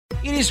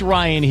It is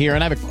Ryan here,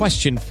 and I have a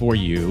question for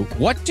you.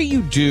 What do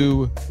you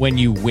do when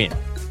you win?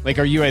 Like,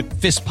 are you a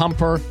fist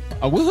pumper,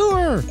 a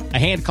woohooer, a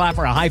hand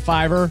clapper, a high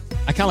fiver?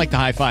 I kind of like the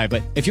high five,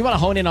 but if you want to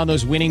hone in on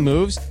those winning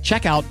moves,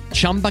 check out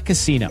Chumba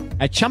Casino.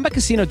 At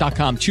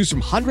ChumbaCasino.com, choose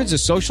from hundreds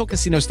of social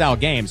casino-style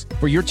games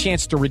for your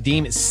chance to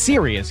redeem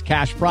serious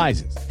cash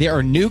prizes. There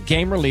are new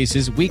game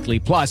releases weekly,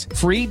 plus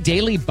free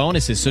daily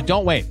bonuses, so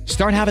don't wait.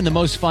 Start having the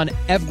most fun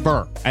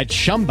ever at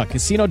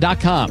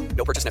ChumbaCasino.com.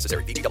 No purchase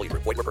necessary. VGW.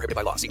 Void where prohibited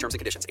by law. See terms and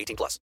conditions.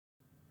 18+.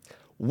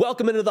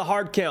 Welcome into the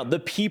Hard Count, the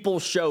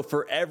people's show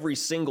for every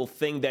single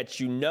thing that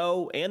you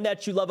know and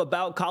that you love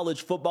about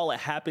college football. It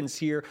happens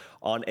here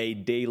on a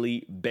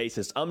daily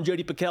basis. I'm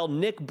Jody Pickell.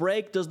 Nick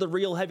Brake does the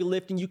real heavy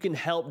lifting. You can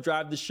help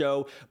drive the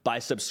show by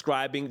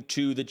subscribing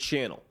to the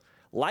channel.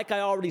 Like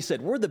I already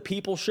said, we're the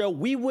people's show.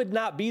 We would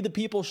not be the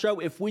people's show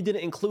if we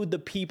didn't include the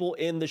people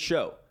in the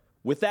show.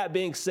 With that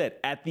being said,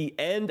 at the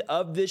end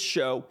of this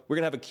show, we're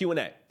going to have a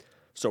Q&A.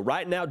 So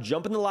right now,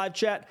 jump in the live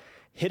chat.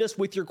 Hit us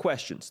with your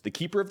questions. The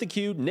keeper of the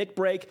queue, Nick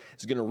Brake,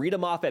 is going to read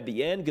them off at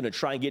the end, going to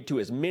try and get to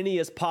as many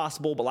as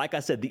possible. But like I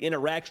said, the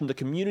interaction, the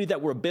community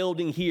that we're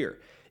building here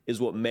is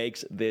what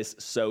makes this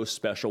so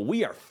special.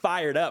 We are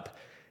fired up.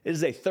 It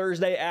is a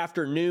Thursday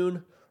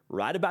afternoon,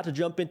 right about to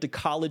jump into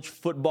college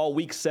football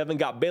week 7.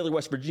 Got Baylor,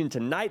 West Virginia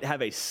tonight,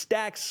 have a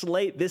stacked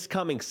slate this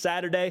coming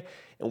Saturday,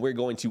 and we're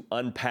going to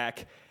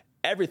unpack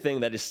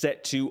everything that is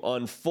set to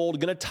unfold.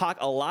 Going to talk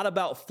a lot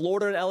about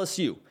Florida and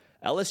LSU.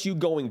 LSU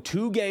going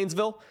to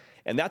Gainesville.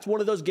 And that's one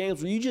of those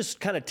games where you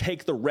just kind of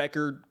take the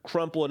record,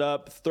 crumple it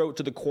up, throw it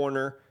to the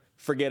corner,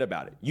 forget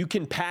about it. You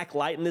can pack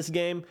light in this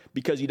game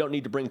because you don't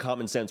need to bring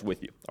common sense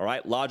with you. All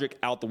right? Logic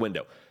out the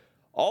window.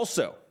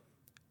 Also,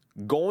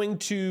 going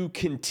to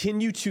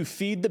continue to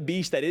feed the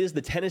beast that is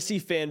the Tennessee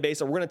fan base.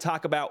 And we're going to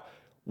talk about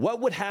what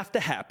would have to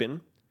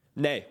happen.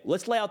 Nay,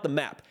 let's lay out the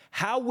map.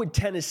 How would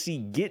Tennessee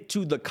get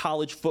to the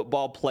college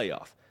football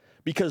playoff?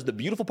 Because the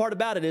beautiful part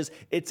about it is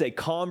it's a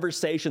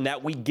conversation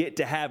that we get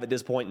to have at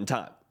this point in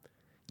time.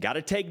 Got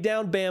to take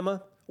down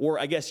Bama, or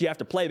I guess you have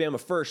to play Bama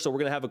first, so we're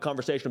going to have a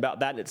conversation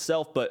about that in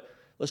itself, but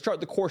let's chart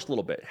the course a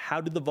little bit.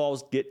 How did the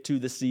Vols get to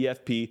the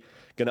CFP?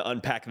 Going to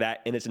unpack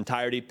that in its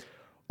entirety.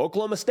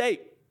 Oklahoma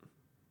State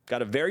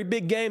got a very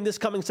big game this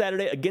coming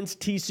Saturday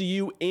against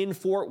TCU in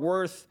Fort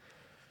Worth.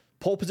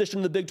 Pole position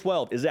in the Big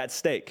 12 is at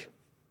stake.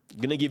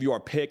 Going to give you our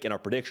pick and our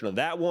prediction of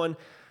that one.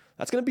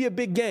 That's going to be a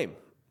big game.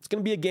 It's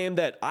going to be a game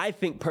that I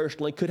think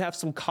personally could have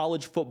some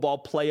college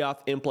football playoff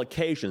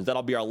implications.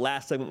 That'll be our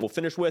last segment we'll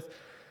finish with.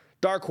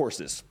 Dark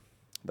horses.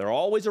 They're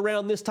always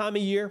around this time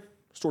of year,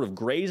 sort of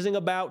grazing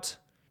about,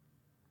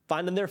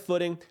 finding their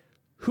footing.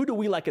 Who do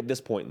we like at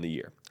this point in the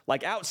year?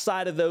 Like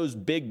outside of those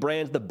big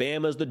brands, the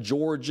Bamas, the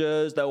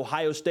Georgias, the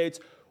Ohio States,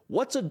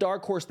 what's a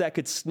dark horse that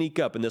could sneak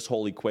up in this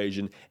whole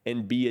equation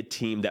and be a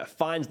team that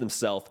finds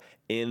themselves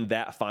in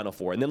that Final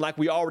Four? And then like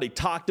we already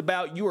talked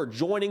about, you are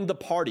joining the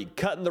party,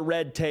 cutting the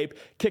red tape,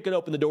 kicking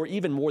open the door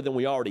even more than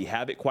we already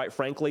have it, quite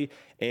frankly.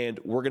 And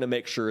we're going to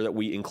make sure that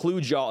we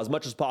include y'all as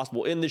much as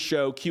possible in the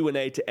show,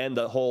 Q&A to end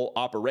the whole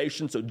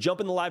operation. So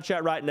jump in the live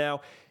chat right now.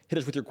 Hit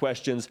us with your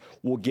questions.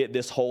 We'll get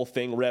this whole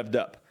thing revved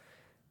up.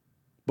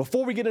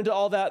 Before we get into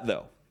all that,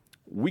 though,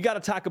 we got to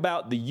talk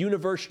about the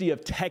University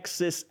of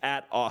Texas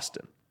at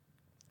Austin,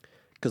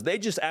 because they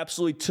just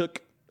absolutely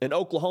took an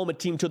Oklahoma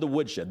team to the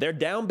woodshed. They're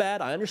down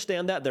bad. I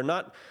understand that. They're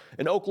not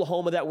an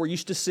Oklahoma that we're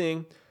used to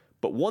seeing,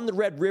 but won the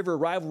Red River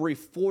rivalry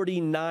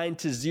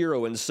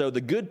 49-0. And so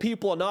the good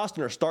people in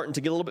Austin are starting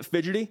to get a little bit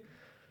fidgety,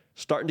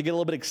 starting to get a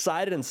little bit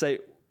excited and say,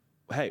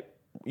 hey,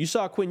 you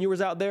saw Quinn Ewers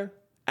out there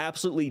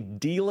absolutely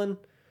dealing,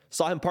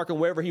 saw him parking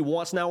wherever he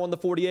wants now on the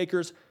 40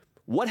 acres.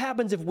 What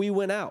happens if we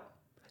win out?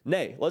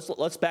 Nay,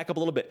 let's back up a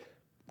little bit.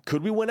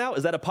 Could we win out?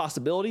 Is that a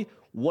possibility?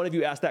 One of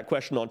you asked that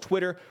question on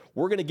Twitter.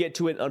 We're going to get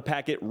to it and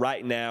unpack it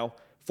right now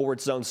for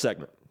its own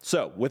segment.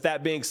 So with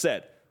that being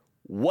said,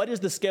 what is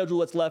the schedule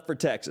that's left for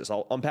Texas?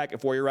 I'll unpack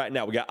it for you right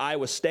now. We got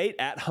Iowa State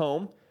at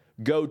home.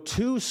 Go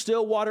to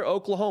Stillwater,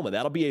 Oklahoma.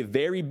 That'll be a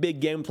very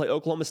big game. Play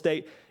Oklahoma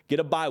State, get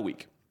a bye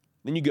week.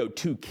 Then you go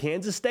to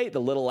Kansas State,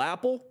 the Little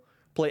Apple.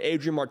 Play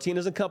Adrian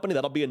Martinez and company.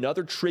 That'll be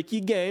another tricky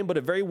game, but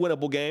a very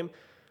winnable game.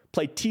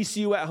 Play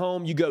TCU at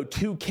home. You go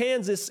to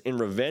Kansas in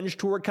revenge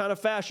tour kind of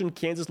fashion.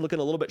 Kansas looking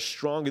a little bit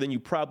stronger than you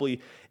probably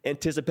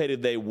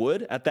anticipated they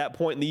would at that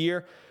point in the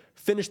year.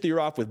 Finish the year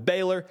off with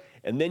Baylor,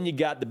 and then you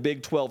got the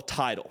Big 12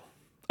 title,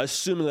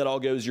 assuming that all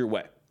goes your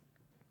way.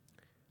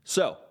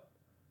 So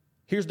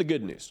here's the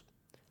good news.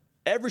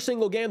 Every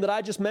single game that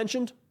I just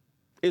mentioned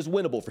is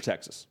winnable for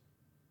Texas.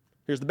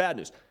 Here's the bad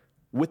news.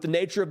 With the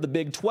nature of the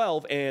Big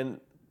 12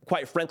 and,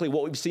 quite frankly,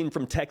 what we've seen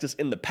from Texas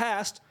in the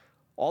past,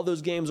 all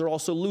those games are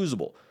also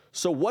losable.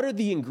 So what are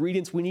the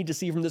ingredients we need to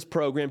see from this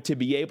program to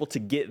be able to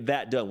get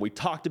that done? We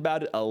talked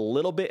about it a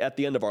little bit at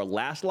the end of our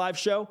last live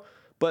show,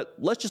 but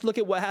let's just look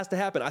at what has to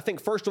happen. I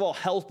think, first of all,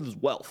 health is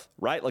wealth,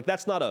 right? Like,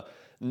 that's not a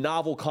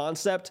novel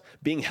concept.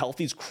 Being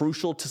healthy is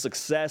crucial to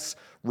success,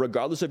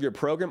 regardless of your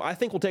program. I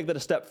think we'll take that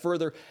a step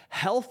further.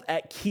 Health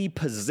at key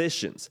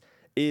positions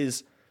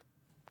is,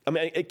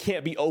 it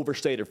can't be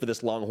overstated for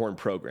this Longhorn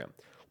program.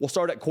 We'll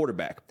start at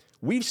quarterback.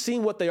 We've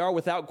seen what they are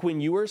without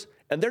Quinn Ewers,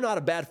 and they're not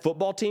a bad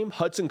football team.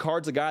 Hudson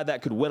Card's a guy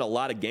that could win a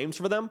lot of games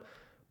for them,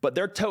 but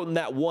they're toting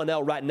that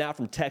 1L right now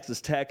from Texas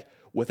Tech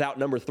without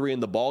number 3 in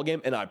the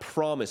ballgame, and I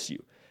promise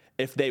you,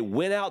 if they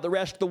win out the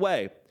rest of the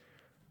way,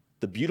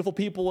 the beautiful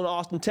people in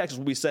Austin, Texas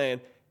will be saying,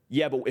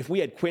 yeah, but if we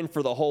had Quinn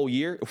for the whole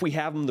year, if we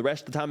have him the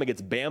rest of the time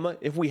against Bama,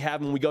 if we have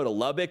him when we go to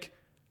Lubbock,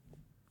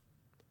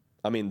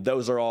 I mean,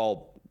 those are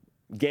all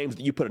games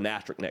that you put an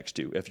asterisk next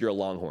to if you're a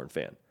Longhorn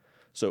fan.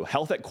 So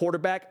health at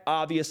quarterback,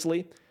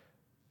 obviously.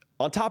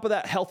 On top of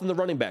that, health in the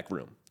running back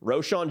room.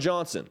 Roschon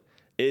Johnson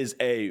is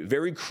a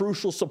very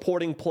crucial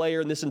supporting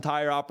player in this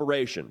entire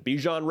operation.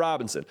 Bijan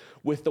Robinson.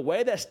 With the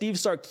way that Steve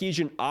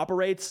Sarkisian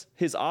operates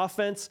his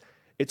offense,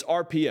 it's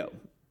RPO.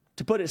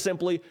 To put it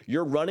simply,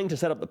 you're running to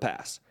set up the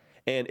pass.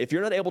 And if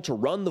you're not able to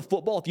run the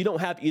football, if you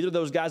don't have either of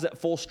those guys at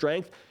full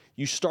strength,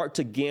 you start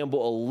to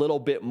gamble a little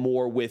bit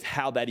more with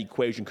how that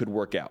equation could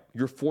work out.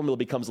 Your formula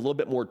becomes a little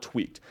bit more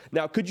tweaked.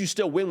 Now, could you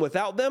still win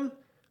without them?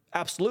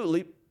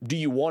 Absolutely. Do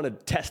you want to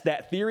test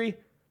that theory?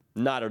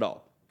 Not at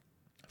all.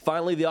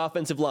 Finally, the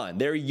offensive line.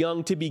 They're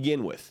young to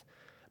begin with.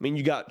 I mean,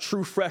 you got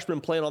true freshmen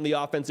playing on the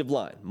offensive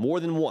line, more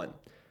than one.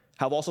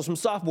 Have also some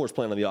sophomores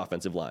playing on the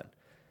offensive line.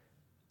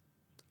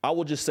 I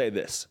will just say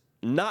this,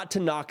 not to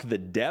knock the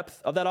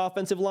depth of that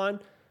offensive line,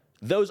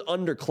 those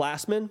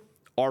underclassmen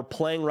are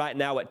playing right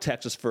now at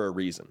Texas for a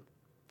reason.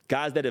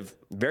 Guys that have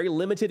very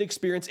limited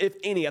experience, if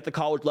any, at the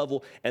college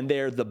level, and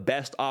they're the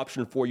best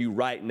option for you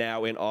right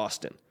now in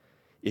Austin.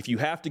 If you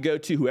have to go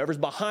to whoever's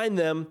behind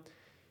them,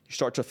 you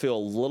start to feel a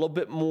little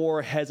bit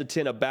more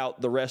hesitant about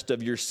the rest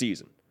of your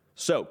season.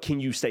 So can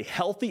you stay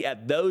healthy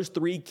at those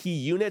 3 key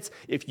units?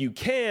 If you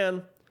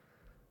can,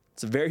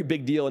 it's a very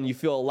big deal, and you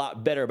feel a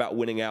lot better about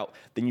winning out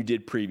than you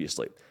did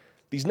previously.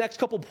 These next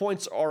couple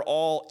points are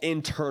all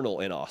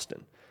internal in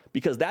Austin,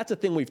 because that's a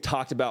thing we've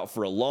talked about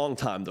for a long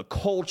time. The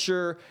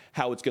culture,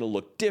 how it's going to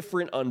look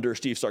different under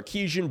Steve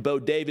Sarkisian. Bo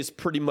Davis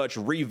pretty much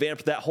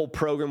revamped that whole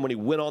program when he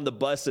went on the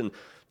bus and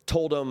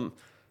told them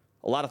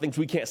a lot of things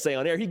we can't say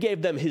on air. He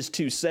gave them his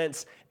 2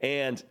 cents,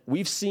 and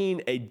we've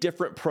seen a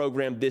different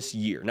program this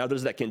year. Now,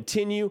 does that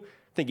continue?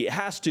 I think it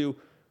has to,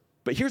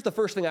 but here's the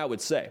first thing I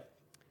would say.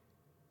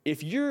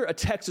 If you're a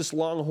Texas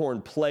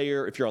Longhorn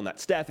player, if you're on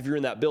that staff, if you're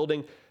in that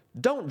building,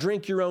 don't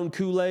drink your own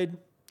Kool-Aid.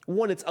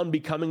 1, it's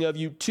unbecoming of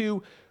you.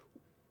 2,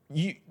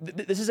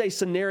 this is a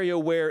scenario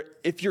where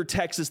if you're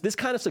Texas, this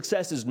kind of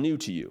success is new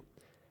to you.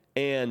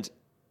 And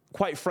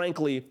quite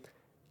frankly,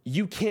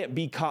 you can't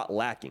be caught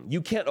lacking.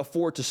 You can't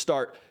afford to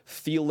start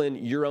feeling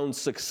your own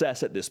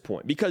success at this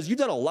point, because you've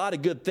done a lot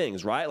of good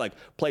things, right? Like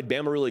played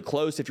Bama really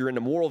close. If you're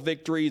into moral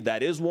victory,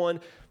 that is one.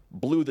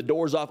 Blew the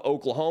doors off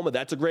Oklahoma.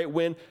 That's a great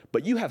win.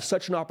 But you have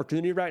such an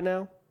opportunity right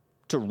now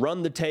to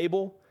run the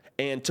table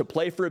and to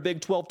play for a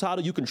Big 12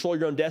 title. You control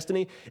your own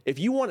destiny. If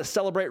you want to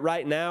celebrate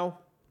right now,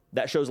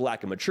 that shows a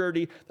lack of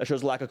maturity. That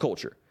shows a lack of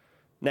culture.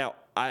 Now,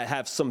 I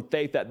have some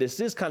faith that this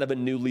is kind of a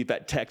new leap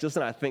at Texas,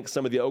 and I think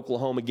some of the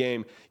Oklahoma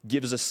game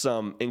gives us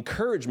some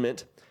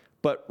encouragement.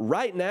 But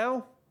right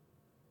now,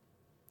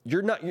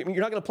 you're not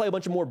going to play a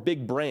bunch of more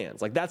big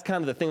brands. Like, that's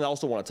kind of the thing I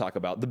also want to talk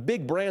about. The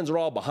big brands are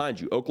all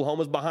behind you.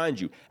 Oklahoma's behind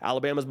you.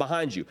 Alabama's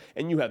behind you.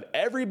 And you have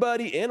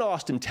everybody in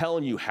Austin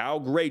telling you how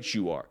great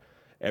you are.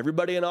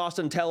 Everybody in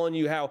Austin telling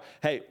you how,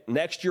 hey,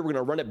 next year we're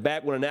going to run it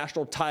back, win a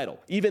national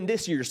title. Even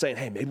this year you're saying,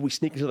 hey, maybe we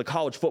sneak into the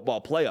college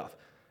football playoff.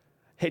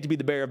 Hate to be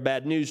the bearer of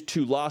bad news.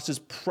 2 losses,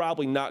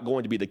 probably not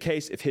going to be the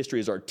case if history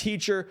is our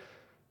teacher.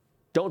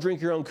 Don't drink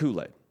your own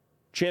Kool-Aid.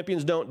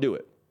 Champions don't do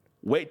it.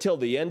 Wait till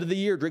the end of the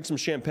year, drink some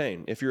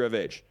champagne if you're of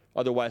age.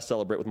 Otherwise,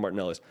 celebrate with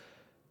Martinelli's.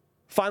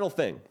 Final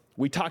thing.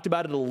 We talked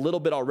about it a little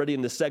bit already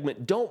in this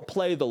segment. Don't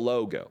play the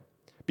logo.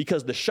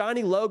 Because the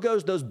shiny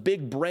logos, those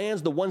big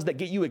brands, the ones that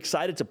get you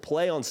excited to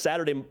play on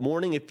Saturday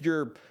morning, if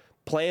you're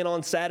playing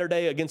on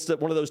Saturday against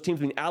one of those teams,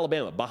 I mean,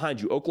 Alabama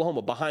behind you,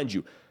 Oklahoma behind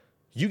you,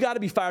 you got to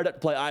be fired up to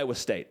play Iowa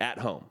State at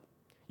home.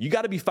 You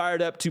got to be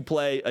fired up to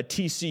play a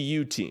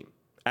TCU team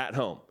at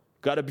home.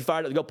 Got to be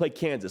fired up to go play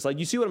Kansas. Like,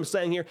 you see what I'm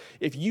saying here?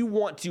 If you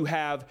want to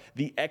have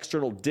the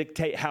external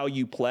dictate how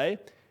you play,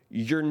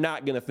 you're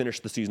not going to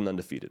finish the season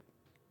undefeated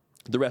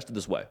the rest of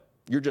this way.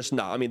 You're just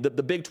not. I mean,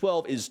 the Big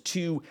 12 is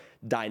too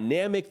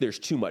dynamic. There's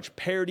too much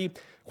parity.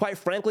 Quite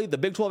frankly, the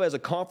Big 12 as a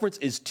conference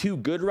is too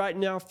good right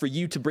now for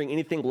you to bring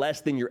anything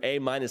less than your A-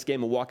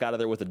 game and walk out of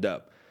there with a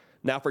dub.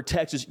 Now, for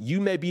Texas, you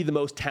may be the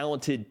most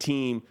talented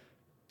team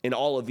in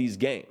all of these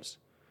games.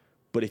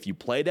 But if you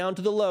play down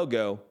to the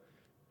logo,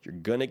 you're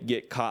going to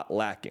get caught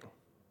lacking.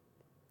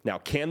 Now,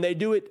 can they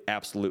do it?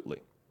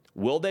 Absolutely.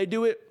 Will they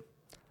do it?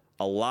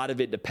 A lot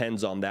of it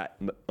depends on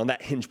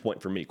that hinge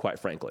point for me, quite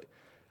frankly.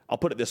 I'll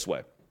put it this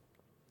way.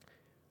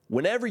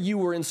 Whenever you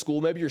were in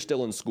school, maybe you're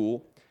still in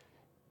school,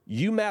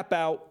 you map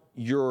out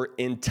your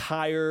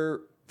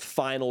entire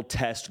final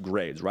test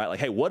grades, right? Like,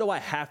 hey, what do I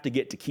have to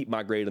get to keep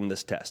my grade on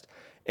this test?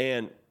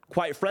 And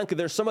quite frankly,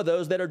 there's some of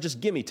those that are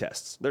just gimme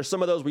tests. There's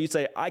some of those where you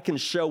say, I can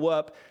show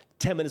up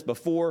 10 minutes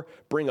before,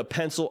 bring a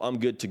pencil, I'm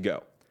good to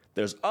go.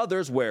 There's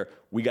others where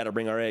we got to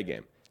bring our A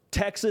game.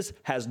 Texas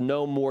has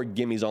no more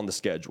gimmies on the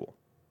schedule.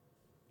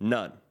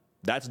 None.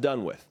 That's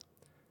done with.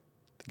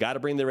 Got to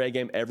bring their A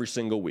game every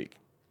single week.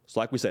 So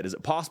like we said, is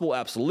it possible?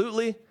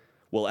 Absolutely.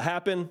 Will it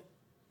happen?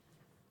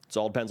 It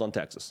all depends on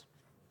Texas.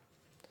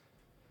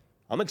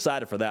 I'm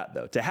excited for that,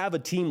 though. To have a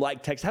team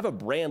like Texas, have a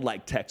brand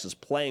like Texas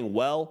playing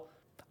well,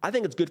 I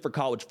think it's good for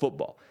college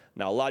football.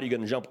 Now, a lot of you are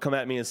going to come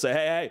at me and say,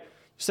 hey, you're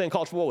saying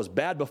college football was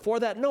bad before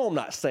that? No, I'm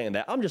not saying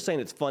that. I'm just saying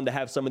it's fun to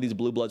have some of these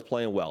blue bloods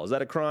playing well. Is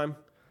that a crime?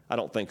 I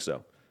don't think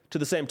so. To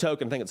the same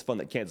token, I think it's fun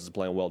that Kansas is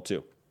playing well,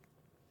 too.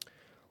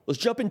 Let's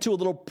jump into a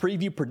little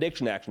preview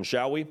prediction action,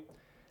 shall we?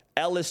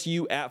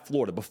 LSU at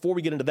Florida. Before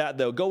we get into that,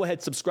 though, go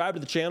ahead, subscribe to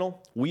the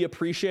channel. We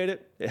appreciate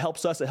it. It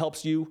helps us. It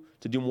helps you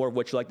to do more of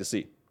what you like to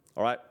see.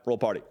 All right, roll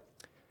party.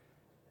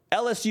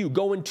 LSU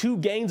going to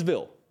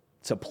Gainesville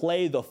to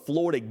play the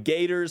Florida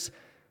Gators.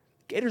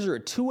 Gators are a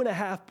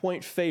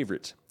 2.5-point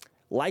favorite.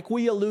 Like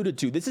we alluded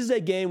to, this is a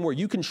game where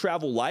you can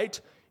travel light.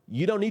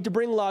 You don't need to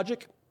bring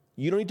logic.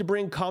 You don't need to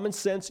bring common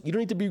sense. You don't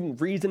need to be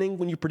reasoning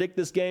when you predict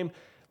this game.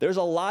 There's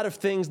a lot of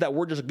things that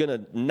we're just going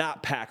to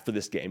not pack for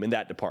this game in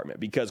that department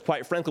because,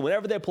 quite frankly,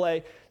 whenever they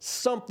play,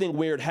 something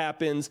weird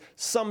happens.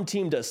 Some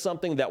team does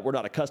something that we're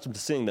not accustomed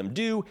to seeing them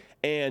do,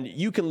 and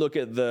you can look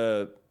at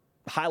the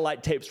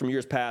highlight tapes from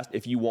years past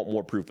if you want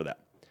more proof of that.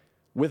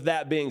 With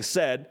that being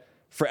said,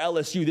 for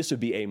LSU, this would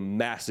be a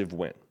massive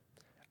win.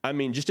 I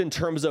mean, just in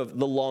terms of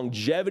the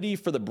longevity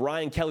for the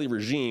Brian Kelly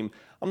regime,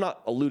 I'm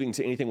not alluding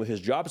to anything with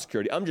his job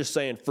security. I'm just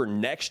saying for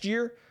next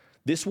year,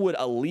 this would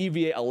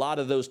alleviate a lot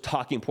of those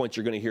talking points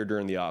you're going to hear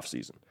during the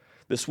offseason.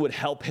 This would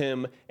help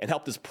him and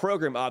help this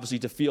program, obviously,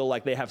 to feel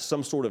like they have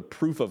some sort of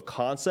proof of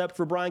concept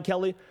for Brian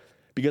Kelly.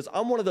 Because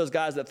I'm one of those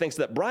guys that thinks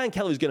that Brian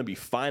Kelly is going to be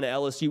fine at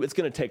LSU. It's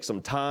going to take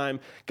some time.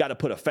 Got to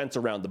put a fence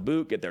around the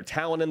boot, get their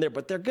talent in there.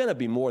 But they're going to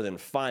be more than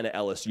fine at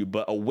LSU.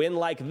 But a win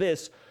like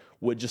this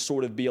would just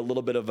sort of be a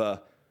little bit of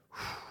a,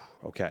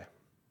 okay.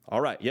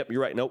 All right. Yep,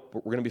 you're right. Nope,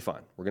 we're going to be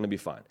fine. We're going to be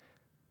fine.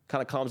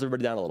 Kind of calms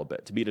everybody down a little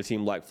bit to beat a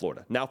team like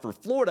Florida. Now for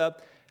Florida,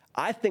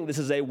 I think this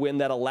is a win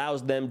that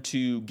allows them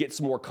to get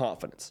some more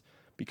confidence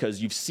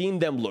because you've seen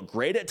them look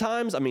great at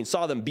times. I mean,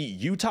 saw them beat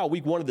Utah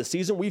week 1 of the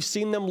season. We've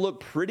seen them look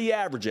pretty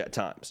average at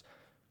times.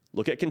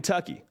 Look at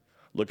Kentucky.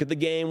 Look at the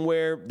game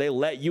where they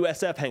let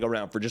USF hang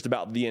around for just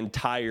about the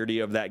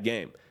entirety of that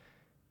game.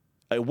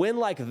 A win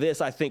like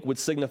this, I think, would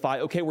signify,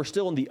 okay, we're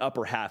still in the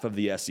upper half of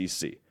the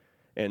SEC.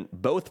 And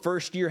both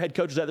first-year head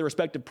coaches at their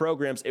respective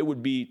programs, it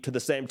would be, to the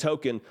same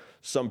token,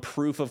 some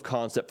proof of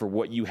concept for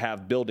what you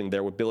have building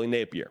there with Billy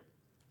Napier.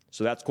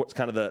 So that's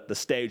kind of the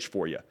stage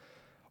for you.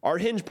 Our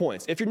hinge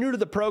points. If you're new to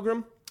the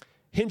program,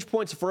 hinge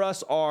points for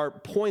us are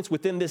points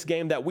within this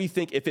game that we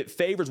think if it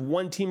favors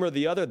one team or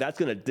the other, that's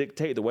going to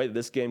dictate the way that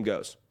this game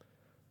goes.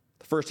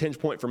 The first hinge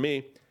point for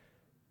me,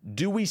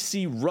 do we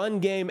see run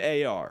game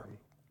AR?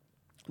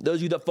 Those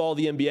of you that follow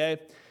the NBA,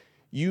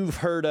 you've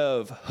heard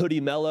of Hoodie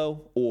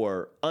Mello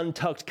or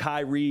Untucked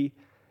Kyrie,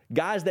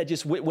 guys that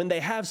just, when they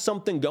have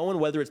something going,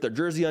 whether it's their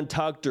jersey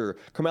untucked or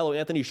Carmelo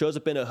Anthony shows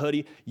up in a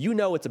hoodie, you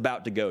know it's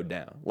about to go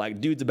down. Like,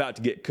 dude's about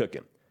to get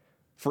cooking.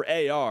 For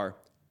AR,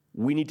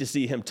 we need to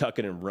see him tuck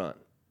it and run.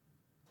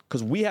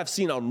 Because we have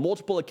seen on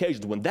multiple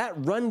occasions, when that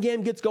run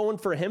game gets going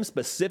for him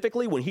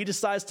specifically, when he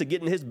decides to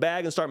get in his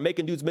bag and start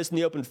making dudes miss in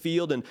the open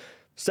field and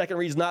second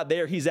read's not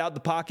there, he's out the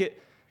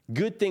pocket,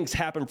 good things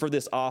happen for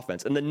this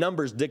offense, and the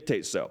numbers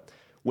dictate so.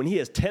 When he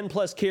has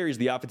 10-plus carries,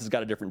 the offense has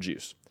got a different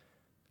juice.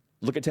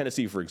 Look at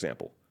Tennessee, for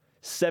example.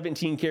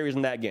 17 carries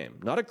in that game.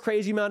 Not a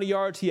crazy amount of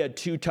yards. He had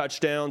 2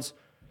 touchdowns.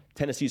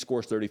 Tennessee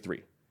scores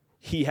 33.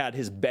 He had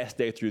his best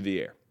day through the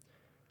air.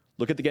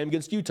 Look at the game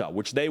against Utah,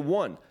 which they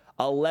won.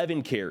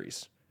 11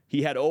 carries.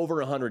 He had over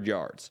 100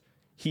 yards.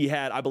 He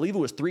had, I believe it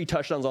was 3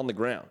 touchdowns on the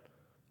ground.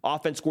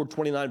 Offense scored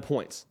 29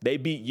 points. They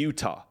beat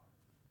Utah.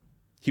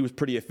 He was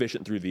pretty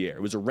efficient through the air.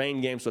 It was a rain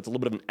game, so it's a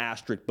little bit of an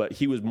asterisk, but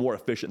he was more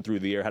efficient through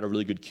the air, had a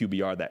really good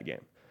QBR that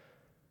game.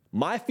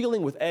 My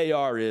feeling with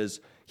AR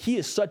is he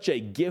is such a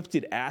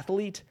gifted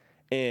athlete,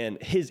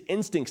 and his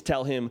instincts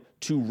tell him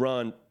to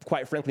run,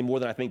 quite frankly,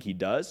 more than I think he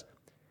does.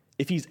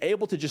 If he's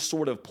able to just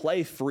sort of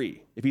play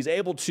free, if he's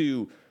able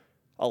to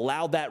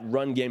allow that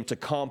run game to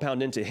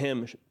compound into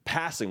him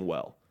passing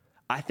well,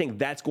 I think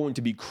that's going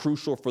to be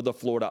crucial for the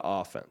Florida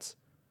offense.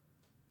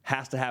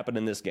 Has to happen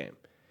in this game.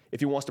 If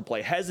he wants to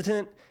play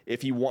hesitant,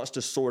 if he wants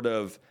to sort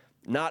of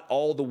not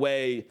all the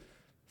way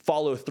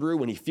follow through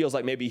when he feels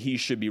like maybe he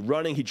should be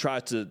running, he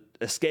tries to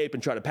escape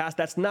and try to pass,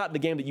 that's not the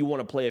game that you want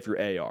to play if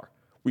you're AR.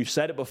 We've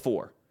said it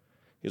before.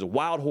 He's a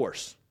wild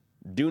horse.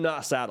 Do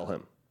not saddle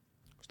him.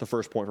 It's the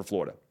first point for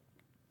Florida.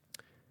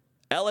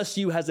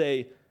 LSU has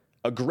a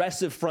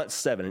aggressive front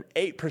seven, an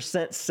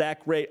 8%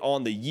 sack rate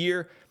on the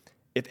year.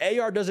 If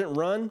AR doesn't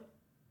run,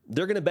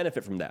 they're going to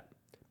benefit from that.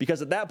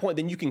 Because at that point,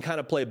 then you can kind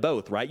of play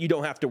both, right? You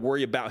don't have to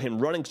worry about him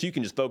running, so you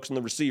can just focus on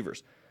the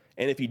receivers.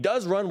 And if he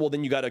does run, well,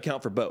 then you got to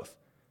account for both.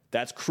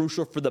 That's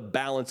crucial for the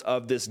balance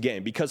of this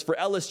game. Because for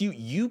LSU,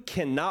 you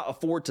cannot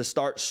afford to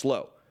start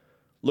slow.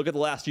 Look at the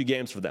last few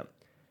games for them.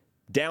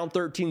 Down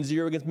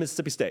 13-0 against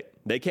Mississippi State.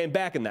 They came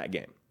back in that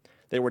game.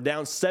 They were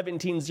down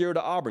 17-0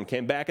 to Auburn,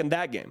 came back in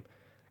that game.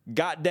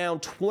 Got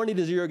down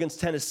 20-0 against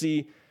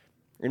Tennessee,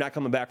 You're not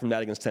coming back from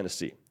that against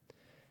Tennessee.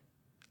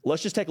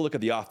 Let's just take a look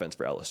at the offense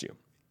for LSU.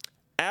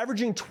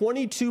 Averaging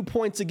 22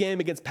 points a game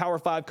against Power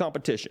 5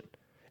 competition.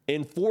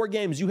 In 4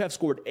 games, you have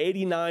scored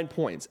 89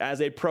 points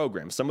as a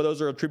program. Some of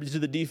those are attributed to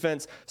the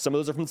defense. Some of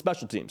those are from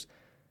special teams.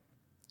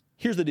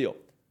 Here's the deal.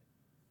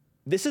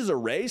 This is a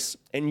race,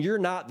 and you're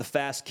not the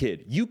fast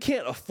kid. You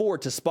can't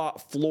afford to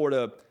spot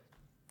Florida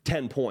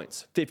 10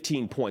 points,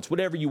 15 points,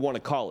 whatever you want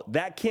to call it.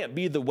 That can't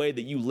be the way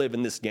that you live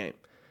in this game.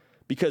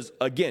 Because,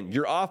 again,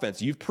 your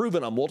offense, you've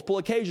proven on multiple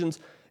occasions,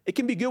 it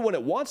can be good when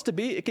it wants to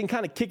be. It can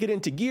kind of kick it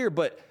into gear,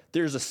 but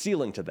there's a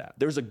ceiling to that.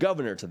 There's a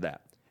governor to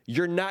that.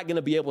 You're not going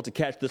to be able to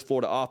catch this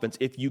Florida offense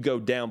if you go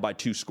down by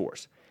 2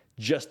 scores.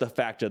 Just the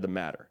fact of the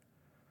matter.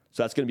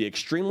 So that's going to be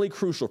extremely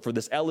crucial for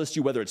this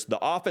LSU, whether it's the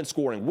offense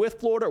scoring with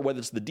Florida or whether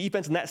it's the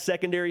defense in that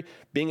secondary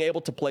being able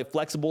to play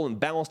flexible and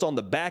balanced on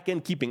the back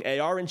end, keeping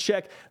AR in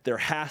check. There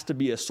has to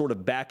be a sort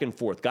of back and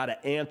forth. Got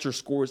to answer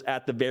scores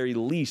at the very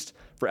least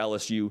for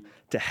LSU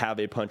to have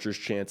a puncher's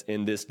chance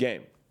in this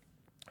game.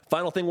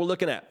 Final thing we're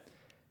looking at.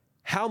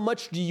 How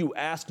much do you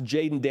ask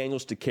Jaden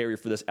Daniels to carry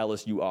for this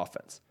LSU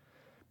offense?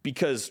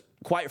 Because,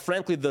 quite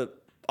frankly, the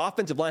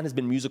offensive line has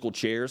been musical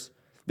chairs.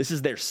 This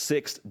is their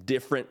 6th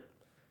different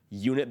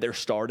unit they're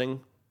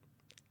starting.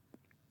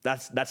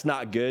 That's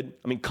not good.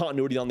 I mean,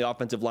 continuity on the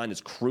offensive line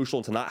is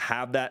crucial. To not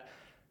have that,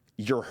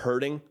 you're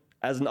hurting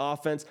as an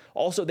offense.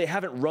 Also, they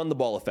haven't run the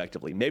ball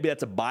effectively. Maybe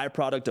that's a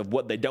byproduct of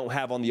what they don't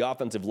have on the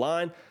offensive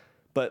line.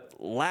 But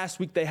last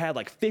week they had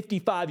like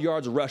 55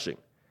 yards rushing.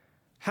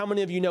 How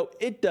many of you know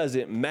it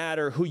doesn't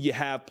matter who you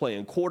have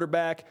playing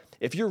quarterback?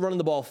 If you're running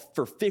the ball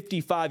for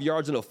 55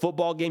 yards in a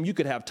football game, you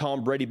could have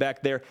Tom Brady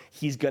back there.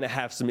 He's going to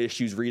have some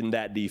issues reading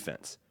that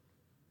defense.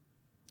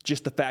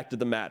 Just the fact of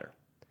the matter.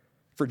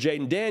 For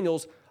Jaden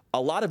Daniels,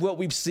 a lot of what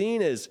we've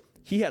seen is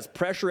he has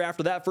pressure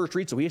after that first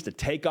read, so he has to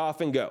take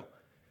off and go.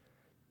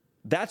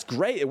 That's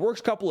great. It works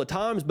a couple of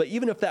times, but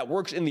even if that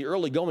works in the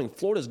early going,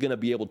 Florida's going to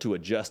be able to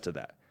adjust to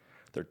that.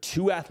 They're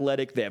too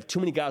athletic. They have too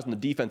many guys on the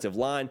defensive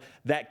line.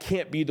 That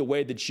can't be the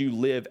way that you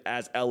live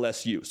as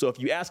LSU. So if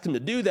you ask him to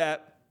do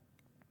that,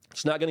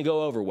 it's not going to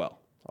go over well,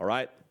 all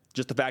right?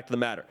 Just the fact of the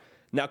matter.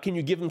 Now, can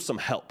you give him some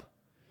help?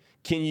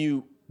 Can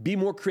you be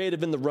more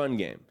creative in the run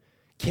game?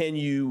 Can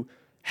you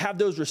have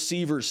those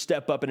receivers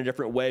step up in a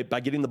different way by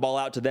getting the ball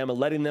out to them and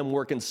letting them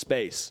work in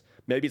space?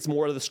 Maybe it's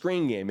more of the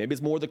screen game. Maybe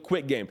it's more of the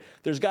quick game.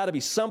 There's got to be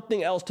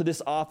something else to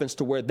this offense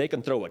to where they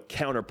can throw a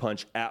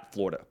counterpunch at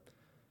Florida.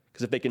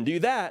 Because if they can do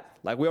that,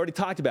 like we already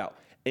talked about,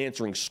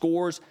 answering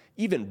scores,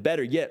 even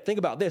better yet, think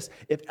about this.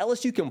 If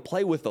LSU can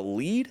play with a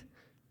lead,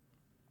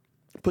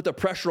 put the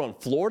pressure on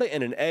Florida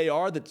and an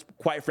AR that's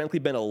quite frankly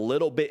been a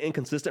little bit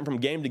inconsistent from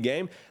game to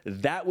game,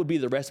 that would be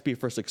the recipe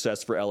for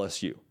success for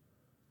LSU.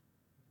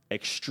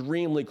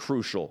 Extremely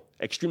crucial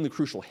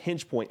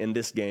hinge point in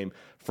this game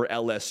for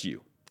LSU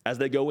as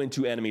they go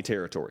into enemy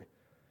territory.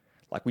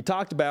 Like we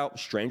talked about,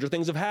 stranger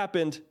things have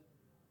happened.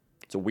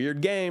 It's a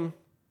weird game.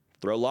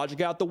 Throw logic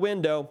out the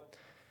window.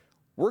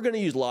 We're going to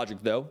use logic,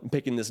 though, in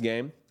picking this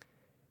game.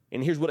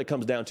 And here's what it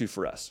comes down to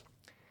for us.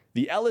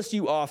 The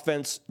LSU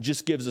offense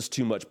just gives us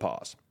too much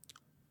pause.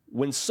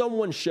 When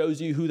someone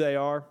shows you who they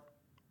are,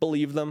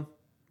 believe them.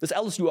 This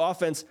LSU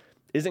offense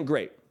isn't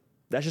great.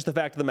 That's just the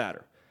fact of the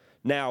matter.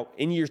 Now,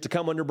 in years to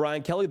come under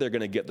Brian Kelly, they're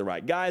going to get the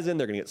right guys in.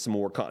 They're going to get some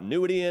more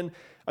continuity in.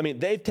 I mean,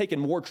 they've taken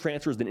more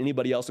transfers than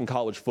anybody else in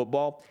college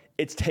football.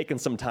 It's taken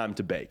some time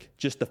to bake.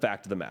 Just the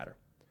fact of the matter.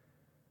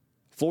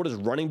 Florida's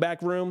running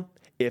back room,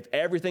 if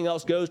everything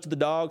else goes to the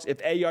dogs, if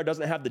AR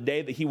doesn't have the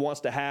day that he wants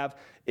to have,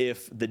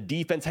 if the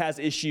defense has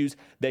issues,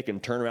 they can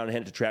turn around and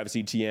hand it to Travis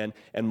Etienne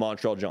and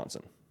Montrell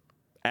Johnson,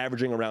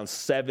 averaging around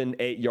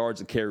 7-8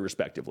 yards a carry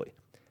respectively.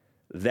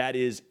 That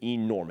is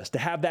enormous. To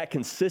have that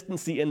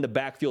consistency in the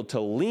backfield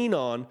to lean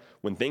on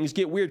when things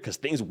get weird, because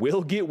things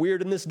will get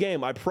weird in this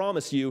game, I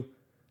promise you,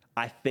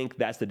 I think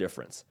that's the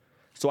difference.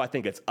 So I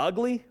think it's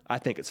ugly. I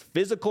think it's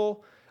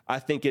physical. I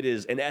think it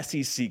is an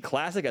SEC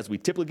classic, as we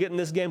typically get in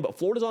this game, but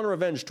Florida's on a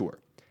revenge tour.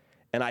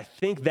 And I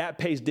think that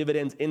pays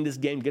dividends in this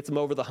game, gets them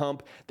over the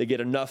hump. They get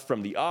enough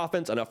from the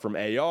offense, enough from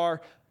AR,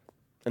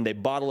 and they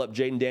bottle up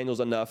Jaden Daniels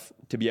enough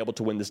to be able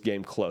to win this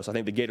game close. I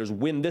think the Gators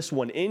win this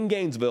one in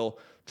Gainesville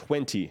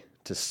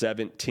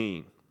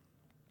 20-17.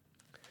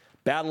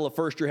 Battle of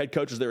first-year head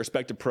coaches, their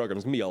respective programs.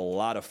 It's going to be a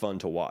lot of fun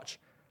to watch.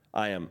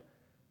 I am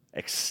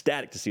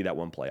ecstatic to see that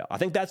one play out. I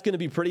think that's going to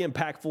be pretty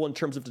impactful in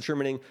terms of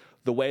determining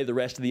the way the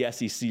rest of the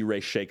SEC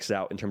race shakes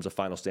out in terms of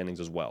final standings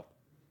as well.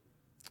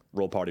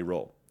 Roll party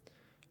roll.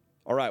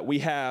 All right, we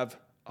have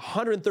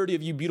 130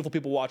 of you beautiful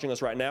people watching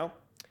us right now.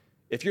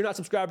 If you're not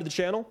subscribed to the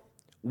channel,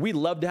 we'd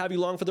love to have you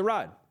along for the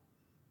ride.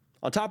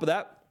 On top of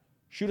that,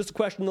 shoot us a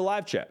question in the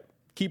live chat.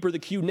 Keeper of the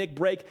Q, Nick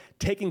Brake,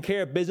 taking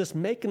care of business,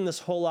 making this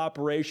whole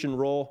operation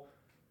roll.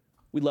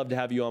 We'd love to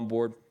have you on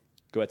board.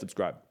 Go ahead,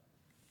 subscribe.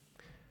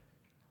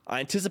 I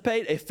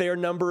anticipate a fair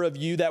number of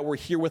you that were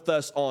here with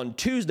us on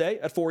Tuesday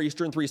at 4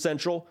 Eastern, 3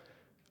 Central.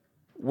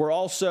 We're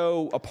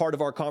also a part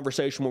of our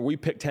conversation where we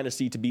picked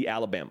Tennessee to beat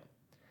Alabama.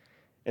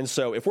 And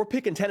so if we're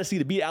picking Tennessee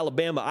to beat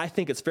Alabama, I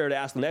think it's fair to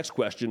ask the next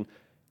question,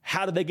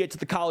 how did they get to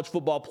the college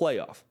football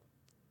playoff?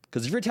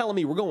 Because if you're telling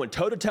me we're going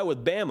toe-to-toe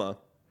with Bama,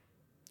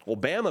 well,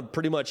 Bama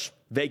pretty much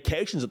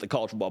vacations at the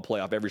college football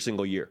playoff every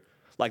single year.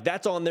 Like,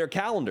 that's on their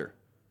calendar.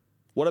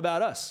 What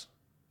about us?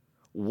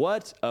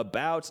 What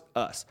about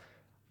us?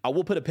 I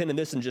will put a pin in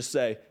this and just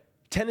say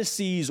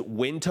Tennessee's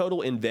win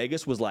total in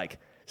Vegas was like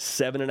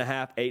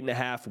 7.5,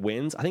 8.5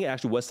 wins. I think it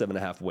actually was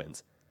 7.5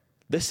 wins.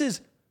 This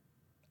is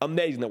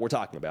amazing that we're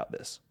talking about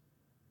this.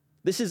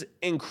 This is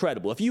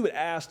incredible. If you had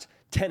asked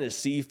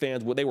Tennessee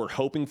fans what they were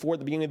hoping for at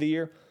the beginning of the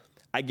year,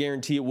 I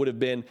guarantee it would have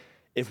been,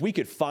 if we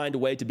could find a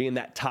way to be in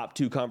that top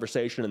 2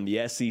 conversation in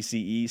the SEC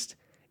East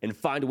and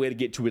find a way to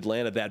get to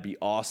Atlanta, that'd be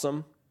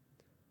awesome.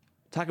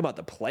 Talk about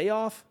the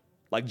playoff,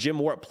 like Jim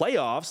Moore at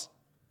playoffs.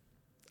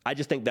 I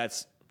just think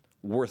that's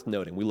worth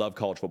noting. We love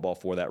college football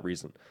for that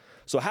reason.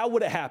 So how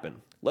would it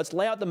happen? Let's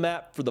lay out the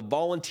map for the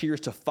Volunteers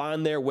to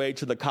find their way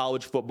to the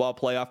college football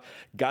playoff.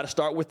 Got to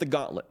start with the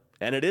gauntlet,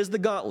 and it is the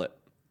gauntlet.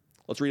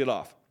 Let's read it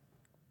off.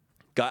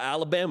 Got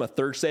Alabama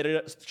third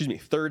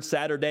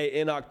Saturday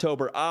in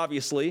October,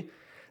 obviously,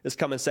 this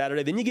coming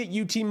Saturday. Then you get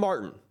UT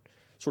Martin,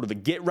 sort of a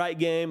get-right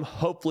game.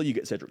 Hopefully you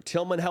get Cedric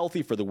Tillman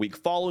healthy for the week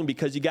following,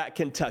 because you got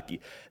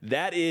Kentucky.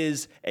 That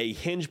is a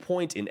hinge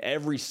point in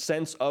every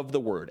sense of the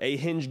word, a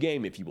hinge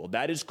game, if you will.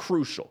 That is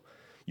crucial.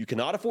 You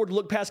cannot afford to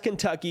look past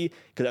Kentucky,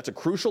 because that's a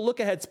crucial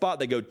look-ahead spot.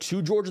 They go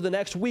to Georgia the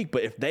next week,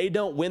 but if they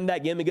don't win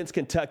that game against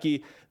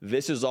Kentucky,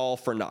 this is all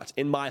for naught,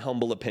 in my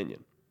humble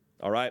opinion.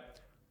 All right?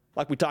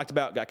 Like we talked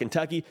about, got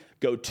Kentucky,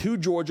 go to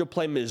Georgia,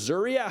 play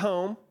Missouri at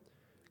home,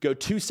 go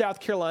to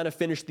South Carolina,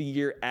 finish the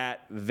year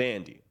at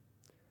Vandy.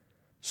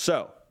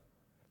 So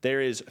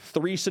there is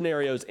 3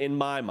 scenarios in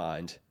my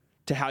mind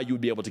to how you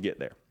would be able to get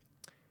there.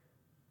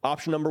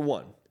 Option number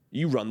 1,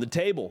 you run the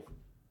table.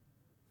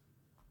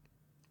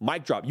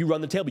 Mic drop, you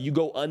run the table. You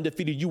go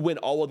undefeated. You win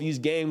all of these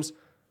games.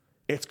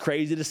 It's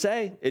crazy to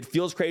say. It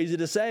feels crazy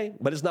to say,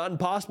 but it's not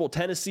impossible.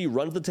 Tennessee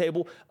runs the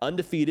table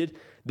undefeated.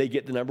 They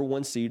get the number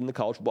 1 seed in the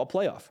college football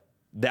playoff.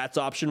 That's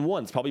option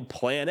 1. It's probably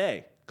plan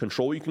A.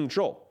 Control what you can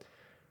control.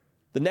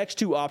 The next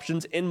 2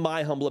 options, in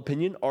my humble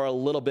opinion, are a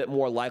little bit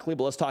more likely,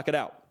 but let's talk it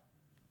out.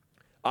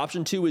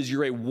 Option 2 is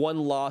you're a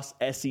 1-loss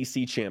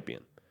SEC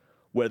champion.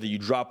 Whether you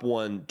drop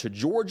one to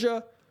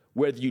Georgia,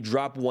 whether you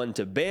drop one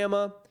to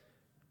Bama,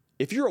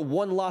 if you're a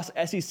 1-loss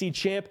SEC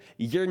champ,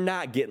 you're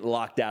not getting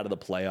locked out of the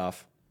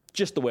playoff.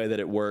 Just the way that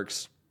it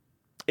works.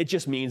 It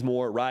just means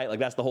more, right? Like,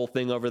 that's the whole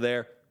thing over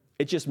there.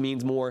 It just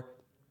means more.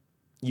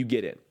 You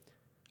get in.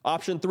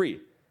 Option 3,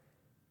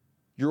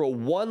 you're a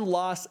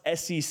 1-loss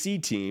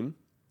SEC team,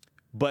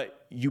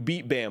 but you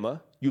beat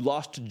Bama. You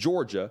lost to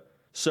Georgia.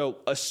 So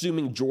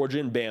assuming Georgia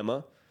and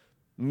Bama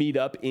meet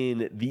up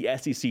in the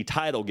SEC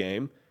title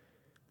game,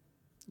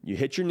 you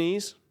hit your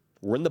knees,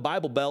 we're in the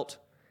Bible Belt,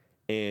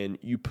 and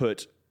you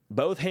put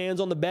both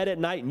hands on the bed at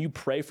night and you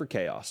pray for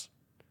chaos.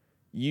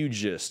 You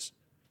just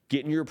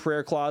get in your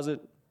prayer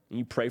closet and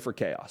you pray for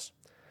chaos.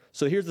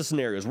 So here's the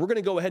scenarios. We're going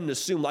to go ahead and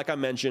assume, like I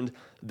mentioned,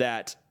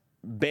 that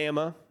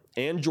Bama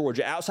and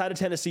Georgia, outside of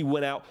Tennessee,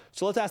 went out.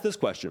 So let's ask this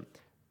question.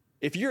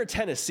 If you're a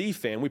Tennessee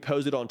fan, we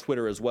posed it on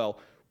Twitter as well,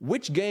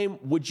 which game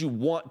would you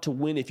want to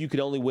win if you could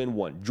only win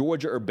one,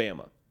 Georgia or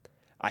Bama?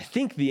 I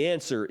think the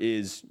answer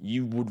is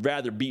you would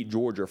rather beat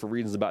Georgia for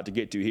reasons I'm about to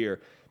get to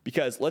here.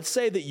 Because let's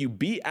say that you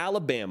beat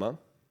Alabama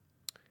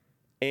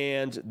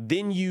and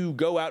then you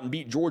go out and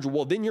beat Georgia.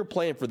 Well, then you're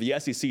playing for the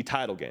SEC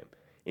title game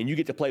and you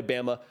get to play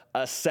Bama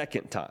a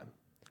second time.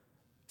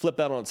 Flip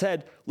that on its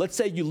head. Let's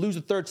say you lose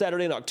the third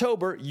Saturday in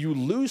October. You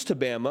lose to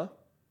Bama,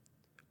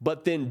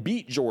 but then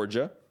beat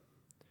Georgia.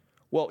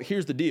 Well,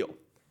 here's the deal.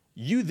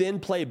 You then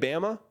play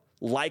Bama,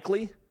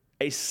 likely,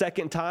 a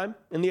second time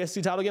in the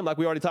SEC title game, like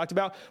we already talked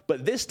about.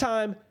 But this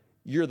time,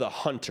 you're the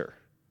hunter.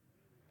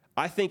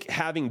 I think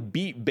having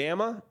beat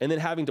Bama and then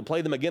having to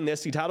play them again in the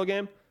SEC title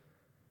game,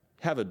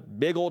 have a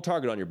big old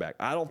target on your back.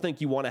 I don't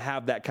think you want to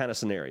have that kind of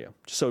scenario.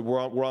 So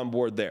we're on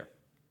board there.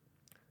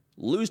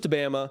 Lose to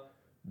Bama,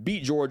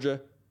 beat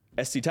Georgia,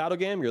 SEC title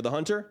game, you're the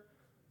hunter.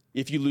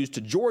 If you lose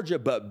to Georgia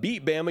but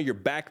beat Bama, you're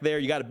back there.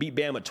 You got to beat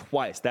Bama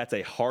twice. That's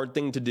a hard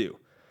thing to do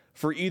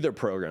for either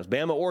programs,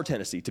 Bama or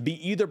Tennessee. To beat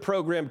either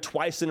program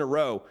twice in a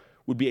row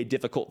would be a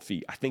difficult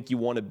feat. I think you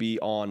want to be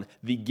on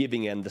the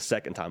giving end the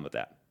second time with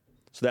that.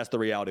 So that's the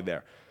reality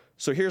there.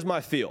 So here's my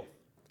feel.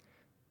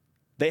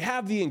 They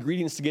have the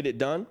ingredients to get it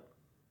done.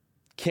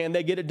 Can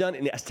they get it done?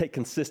 And it has to take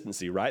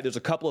consistency, right? There's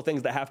a couple of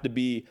things that have to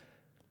be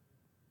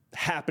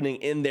happening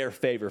in their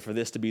favor for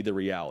this to be the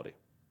reality.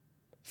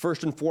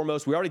 First and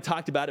foremost, we already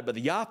talked about it, but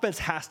the offense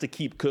has to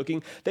keep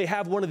cooking. They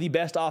have one of the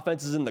best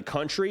offenses in the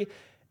country.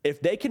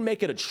 If they can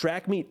make it a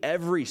track meet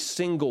every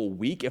single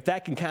week, if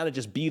that can kind of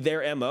just be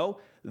their MO,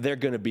 they're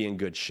going to be in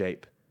good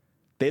shape.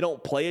 They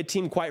don't play a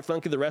team, quite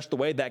frankly, the rest of the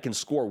way that can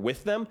score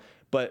with them.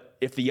 But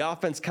if the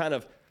offense kind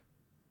of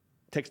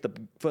takes the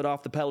foot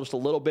off the pedal just a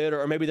little bit,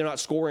 or maybe they're not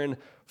scoring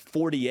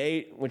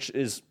 48, which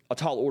is a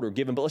tall order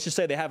given, but let's just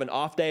say they have an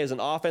off day as an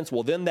offense,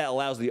 well, then that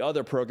allows the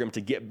other program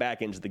to get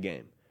back into the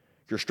game.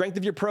 Your strength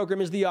of your program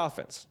is the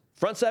offense.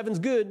 Front seven's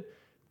good.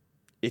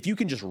 If you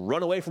can just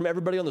run away from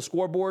everybody on the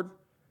scoreboard,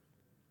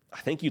 I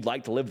think you'd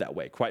like to live that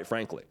way, quite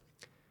frankly.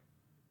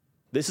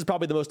 This is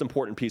probably the most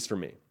important piece for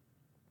me.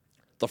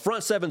 The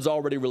front seven's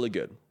already really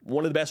good.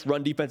 One of the best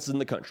run defenses in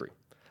the country.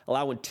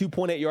 Allowing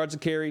 2.8 yards a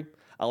carry,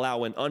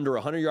 allowing under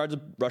 100 yards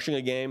of rushing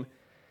a game.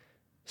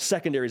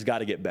 Secondary's got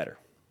to get better.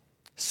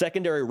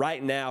 Secondary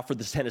right now for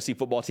this Tennessee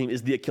football team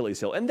is the Achilles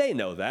heel, and they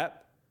know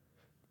that.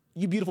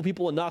 You beautiful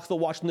people in Knoxville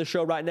watching this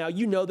show right now,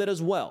 you know that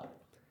as well.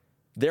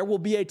 There will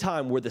be a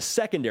time where the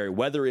secondary,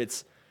 whether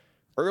it's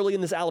early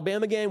in this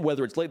Alabama game,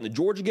 whether it's late in the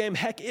Georgia game,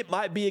 heck, it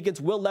might be against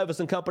Will Levis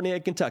and company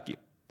at Kentucky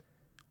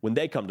when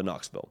they come to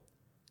Knoxville.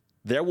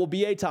 There will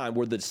be a time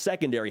where the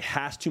secondary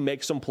has to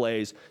make some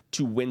plays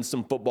to win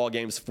some football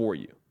games for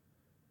you.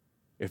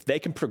 If they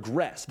can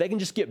progress, they can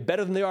just get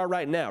better than they are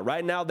right now.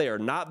 Right now, they are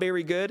not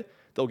very good.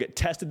 They'll get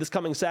tested this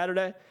coming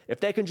Saturday. If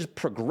they can just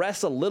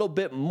progress a little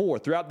bit more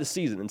throughout the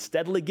season and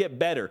steadily get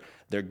better,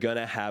 they're going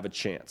to have a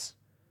chance.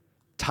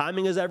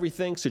 Timing is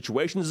everything.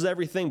 Situations is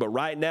everything. But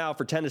right now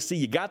for Tennessee,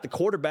 you got the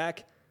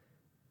quarterback.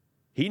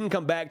 He didn't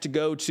come back to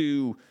go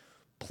to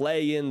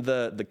play in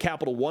the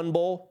Capital One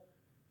Bowl.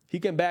 He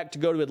came back to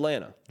go to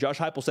Atlanta. Josh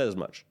Heupel said as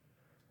much.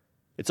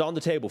 It's on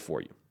the table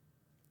for you.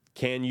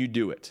 Can you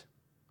do it?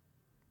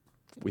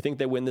 We think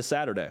they win this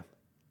Saturday.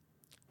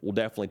 We'll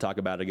definitely talk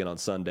about it again on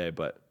Sunday,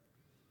 but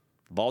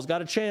the Vols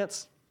got a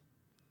chance.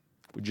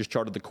 We just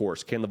charted the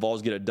course. Can the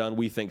Vols get it done?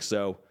 We think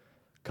so.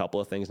 A couple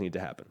of things need to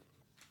happen.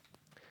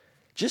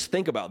 Just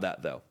think about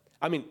that, though.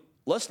 I mean,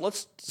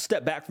 let's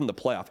step back from the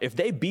playoff. If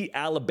they beat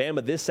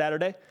Alabama this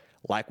Saturday,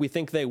 like we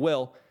think they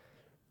will,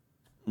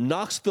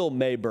 Knoxville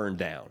may burn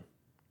down.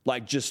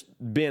 Like, just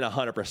being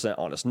 100%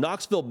 honest.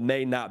 Knoxville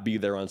may not be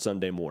there on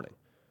Sunday morning.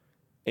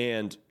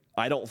 And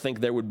I don't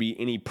think there would be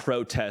any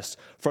protest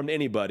from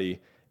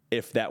anybody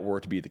if that were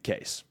to be the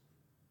case.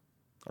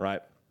 All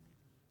right?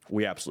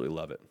 We absolutely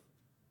love it.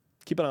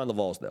 Keep an eye on the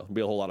Vols, though. It'll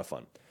be a whole lot of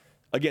fun.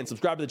 Again,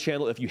 subscribe to the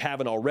channel if you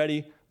haven't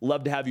already.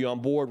 Love to have you on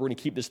board. We're going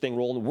to keep this thing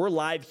rolling. We're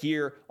live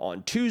here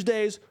on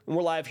Tuesdays, and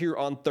we're live here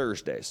on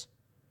Thursdays.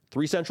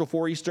 3 Central,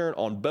 4 Eastern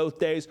on both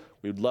days.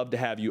 We would love to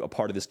have you a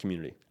part of this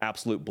community.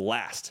 Absolute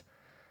blast.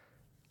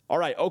 All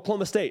right,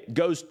 Oklahoma State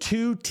goes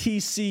to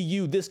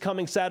TCU this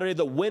coming Saturday.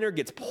 The winner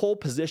gets pole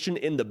position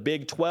in the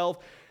Big 12.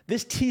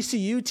 This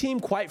TCU team,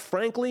 quite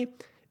frankly,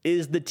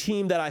 is the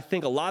team that I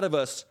think a lot of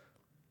us,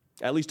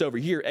 at least over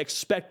here,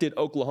 expected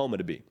Oklahoma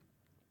to be.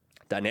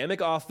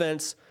 Dynamic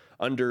offense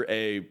under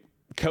a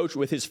coach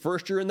with his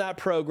first year in that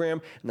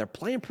program, and they're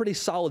playing pretty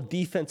solid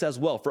defense as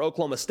well. For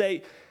Oklahoma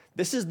State,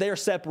 this is their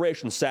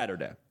separation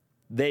Saturday.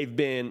 They've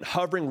been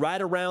hovering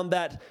right around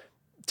that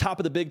top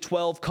of the Big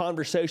 12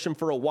 conversation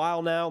for a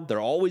while now. They're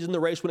always in the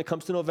race when it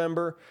comes to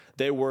November.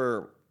 They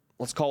were,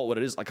 let's call it what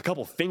it is, like a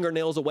couple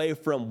fingernails away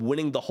from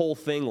winning the whole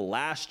thing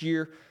last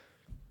year.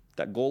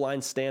 That goal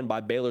line stand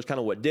by Baylor is kind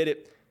of what did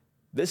it.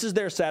 This is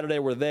their Saturday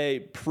where they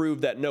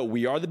prove that, no,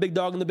 we are the big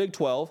dog in the Big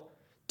 12.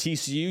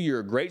 TCU,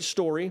 you're a great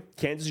story.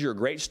 Kansas, you're a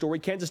great story.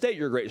 Kansas State,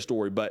 you're a great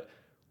story. But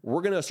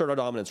we're going to assert our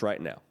dominance right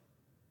now.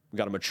 We've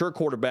got a mature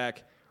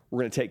quarterback.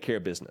 We're going to take care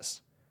of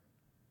business.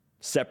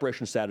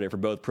 Separation Saturday for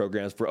both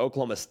programs. For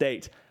Oklahoma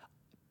State,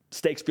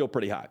 stakes feel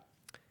pretty high.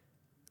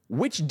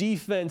 Which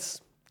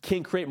defense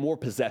can create more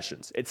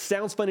possessions? It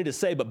sounds funny to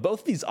say, but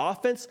both these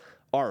offense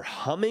are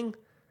humming,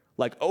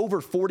 like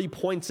over 40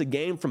 points a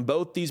game from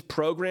both these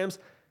programs.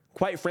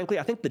 Quite frankly,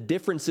 I think the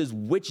difference is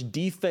which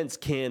defense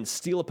can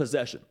steal a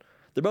possession.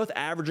 They're both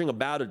averaging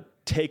about a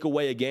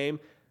takeaway a game.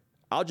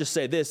 I'll just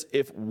say this,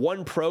 if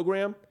one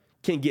program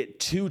can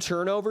get 2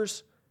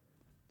 turnovers,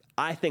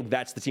 I think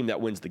that's the team that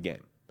wins the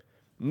game.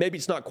 Maybe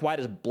it's not quite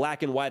as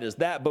black and white as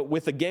that, but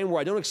with a game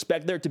where I don't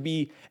expect there to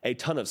be a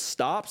ton of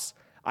stops,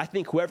 I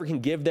think whoever can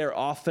give their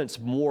offense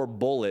more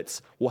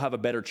bullets will have a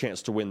better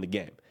chance to win the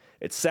game.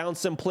 It sounds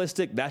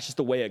simplistic. That's just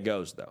the way it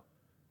goes, though.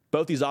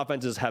 Both these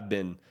offenses have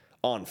been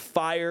on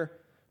fire,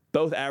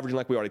 both averaging,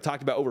 like we already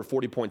talked about, over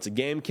 40 points a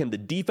game. Can the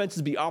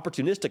defenses be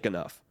opportunistic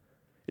enough?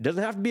 It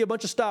doesn't have to be a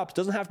bunch of stops. It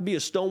doesn't have to be a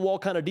stonewall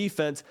kind of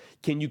defense.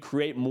 Can you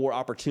create more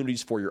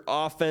opportunities for your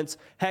offense?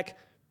 Heck,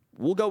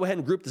 we'll go ahead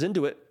and group this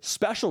into it.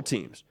 Special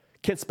teams.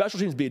 Can special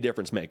teams be a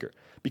difference maker?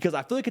 Because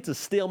I feel like it's a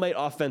stalemate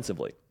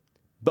offensively.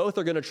 Both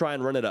are going to try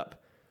and run it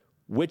up.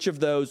 Which of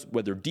those,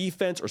 whether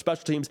defense or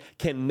special teams,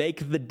 can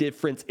make the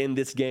difference in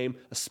this game,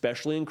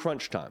 especially in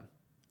crunch time?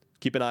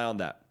 Keep an eye on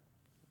that.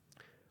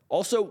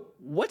 Also,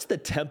 what's the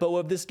tempo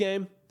of this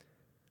game?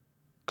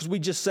 Because we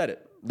just said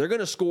it. They're going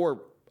to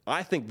score.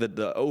 I think that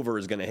the over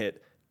is going to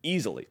hit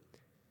easily.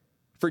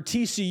 For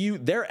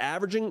TCU, they're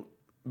averaging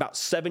about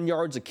 7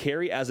 yards a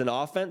carry as an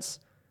offense.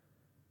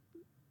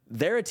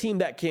 They're a team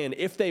that can,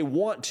 if they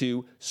want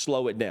to,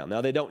 slow it down.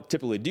 Now, they don't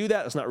typically do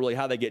that. That's not really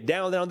how they get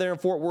down there in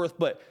Fort Worth.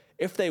 But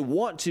if they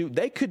want to,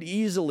 they could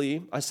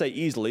easily, I say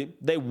easily,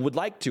 they would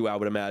like to, I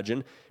would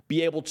imagine,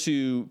 be able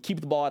to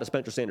keep the ball out of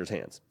Spencer Sanders'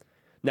 hands.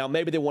 Now,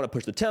 maybe they want to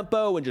push the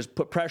tempo and just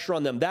put pressure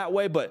on them that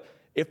way. But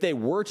if they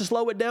were to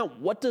slow it down,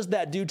 what does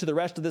that do to the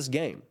rest of this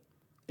game?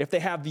 If they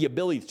have the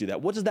ability to do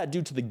that, what does that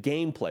do to the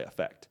gameplay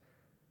effect?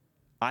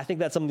 I think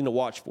that's something to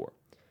watch for.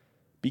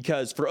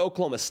 Because for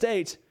Oklahoma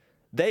State,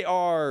 they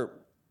are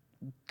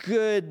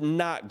good,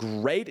 not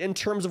great in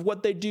terms of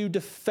what they do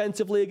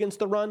defensively against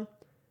the run.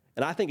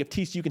 And I think if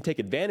TCU can take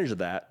advantage of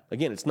that,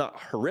 again, it's not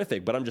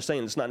horrific, but I'm just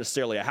saying it's not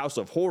necessarily a house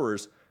of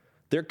horrors.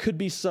 There could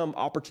be some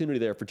opportunity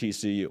there for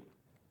TCU.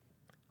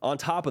 On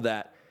top of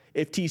that,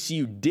 if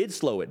TCU did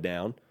slow it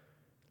down,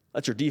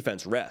 let your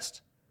defense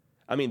rest.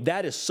 I mean,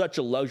 that is such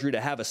a luxury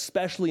to have,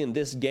 especially in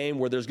this game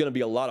where there's going to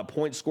be a lot of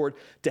points scored.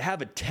 To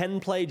have a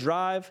 10-play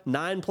drive,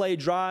 9-play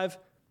drive,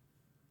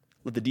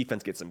 let the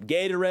defense get some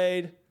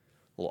Gatorade, a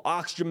little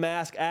oxygen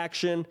mask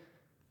action.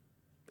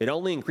 It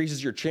only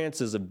increases your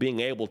chances of being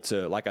able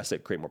to, like I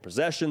said, create more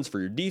possessions for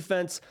your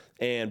defense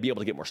and be able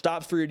to get more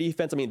stops for your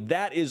defense. I mean,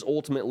 that is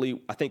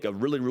ultimately, I think, a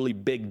really, really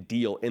big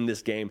deal in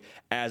this game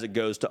as it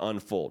goes to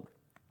unfold.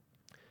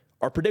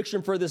 Our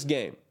prediction for this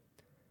game.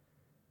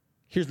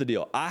 Here's the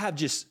deal. I have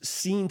just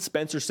seen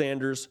Spencer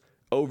Sanders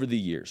over the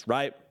years,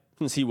 right?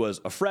 Since he was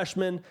a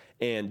freshman,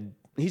 and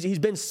he's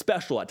been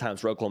special at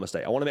times for Oklahoma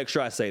State. I want to make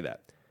sure I say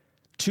that.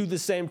 To the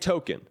same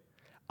token,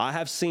 I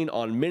have seen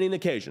on many an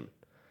occasion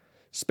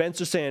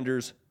Spencer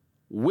Sanders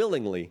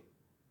willingly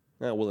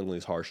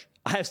is harsh.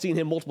 I have seen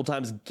him multiple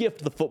times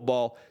gift the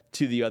football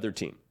to the other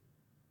team.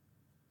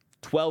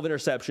 12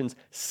 interceptions,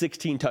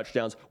 16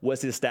 touchdowns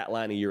was his stat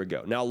line a year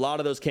ago. Now, a lot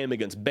of those came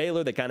against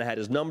Baylor. They kind of had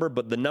his number,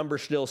 but the number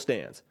still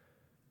stands.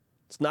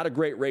 It's not a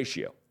great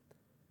ratio.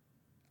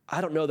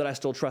 I don't know that I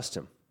still trust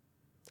him.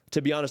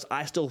 To be honest,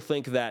 I still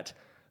think that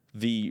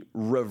the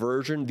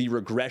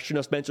regression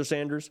of Spencer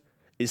Sanders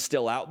is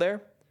still out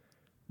there.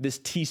 This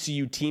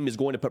TCU team is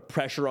going to put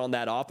pressure on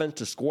that offense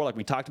to score, like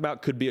we talked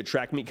about. Could be a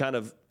track meet kind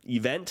of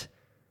event.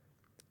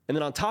 And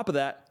then on top of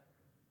that,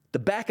 the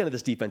back end of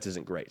this defense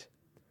isn't great.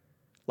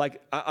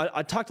 Like,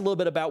 I talked a little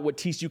bit about what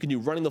TCU can do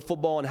running the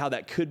football and how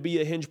that could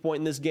be a hinge point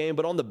in this game.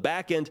 But on the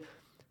back end,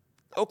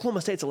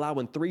 Oklahoma State's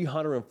allowing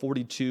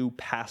 342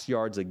 pass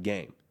yards a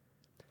game.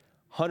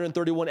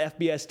 131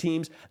 FBS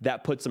teams,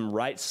 that puts them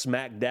right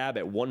smack dab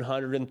at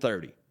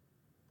 130.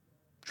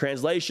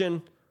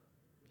 Translation,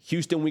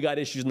 Houston, we got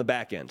issues in the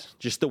back end,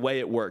 just the way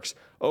it works.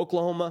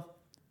 Oklahoma,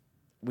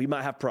 we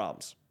might have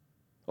problems.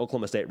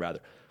 Oklahoma State, rather.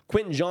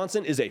 Quentin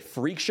Johnson is a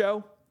freak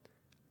show.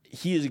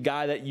 He is a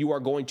guy that you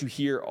are going to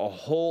hear a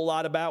whole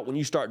lot about when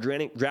you start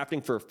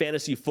drafting for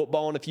fantasy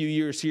football in a few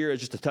years here as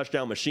just a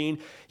touchdown machine.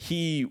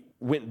 He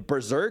went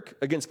berserk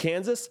against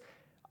Kansas.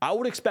 I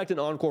would expect an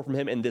encore from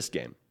him in this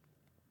game.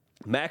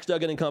 Max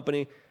Duggan and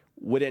company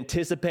would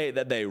anticipate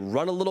that they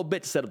run a little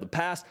bit to set up the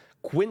pass.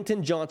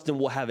 Quentin Johnston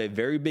will have a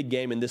very big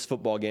game in this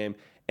football game,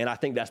 and I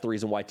think that's the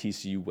reason why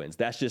TCU wins.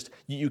 That's just,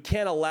 you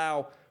can't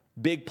allow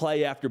big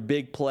play after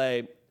big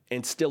play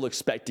and still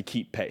expect to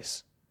keep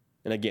pace.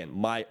 And again,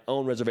 my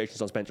own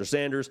reservations on Spencer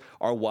Sanders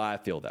are why I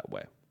feel that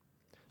way.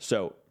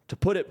 So to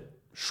put it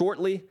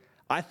shortly,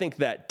 I think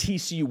that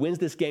TCU wins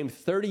this game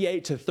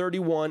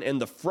 38-31,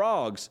 and the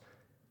Frogs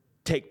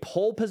take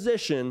pole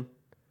position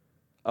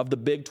of the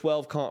Big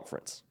 12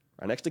 Conference,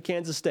 right next to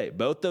Kansas State.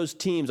 Both those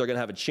teams are going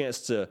to have a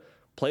chance to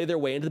play their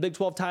way into the Big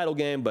 12 title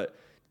game, but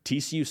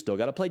TCU still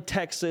got to play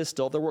Texas,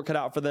 still have their work cut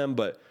out for them,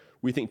 but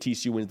we think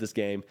TCU wins this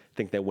game,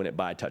 think they win it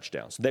by a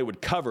touchdown. So they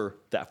would cover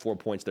that 4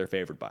 points they're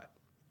favored by.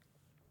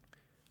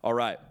 All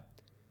right.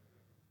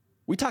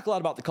 We talk a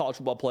lot about the college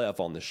football playoff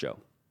on this show.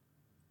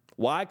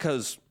 Why?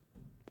 Because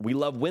we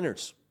love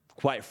winners,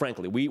 quite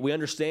frankly. We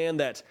understand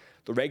that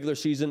the regular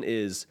season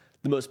is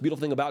the most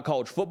beautiful thing about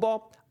college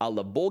football. I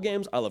love bowl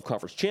games. I love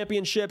conference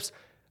championships.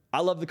 I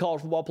love the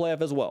college football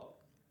playoff as well.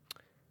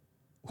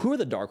 Who are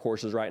the dark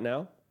horses right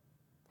now?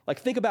 Like,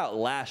 think about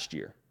last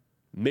year.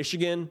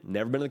 Michigan,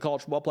 never been in the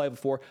college football playoff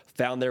before,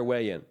 found their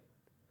way in.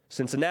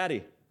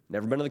 Cincinnati,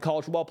 never been in the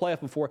college football playoff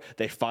before,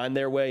 they find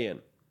their way in.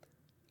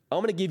 I'm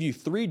going to give you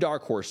 3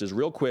 dark horses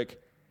real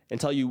quick and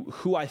tell you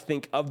who I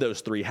think of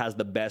those 3 has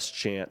the best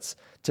chance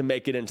to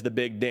make it into the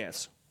big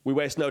dance. We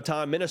waste no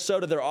time.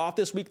 Minnesota, they're off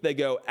this week. They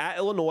go at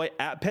Illinois,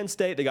 at Penn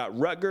State. They got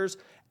Rutgers,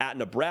 at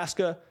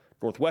Nebraska,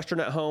 Northwestern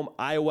at home,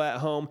 Iowa at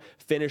home,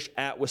 finish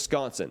at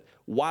Wisconsin.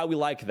 Why we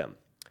like them?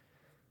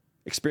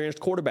 Experienced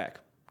quarterback.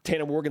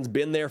 Tanner Morgan's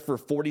been there for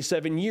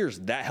 47 years.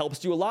 That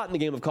helps you a lot in the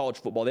game of college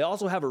football. They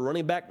also have a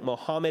running back,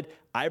 Mohamed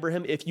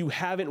Ibrahim. If you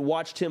haven't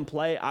watched him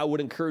play, I would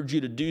encourage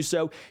you to do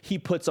so. He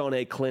puts on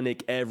a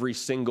clinic every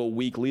single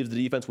week, leaves the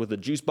defense with a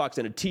juice box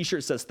and a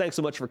t-shirt, says, thanks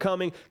so much for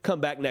coming.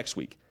 Come back next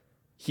week.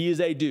 He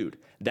is a dude.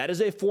 That is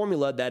a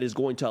formula that is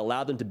going to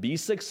allow them to be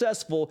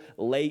successful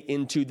late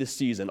into the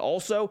season.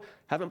 Also,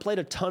 haven't played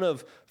a ton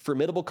of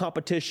formidable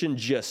competition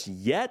just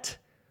yet,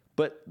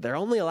 but they're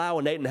only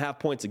allowing 8.5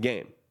 points a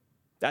game.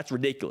 That's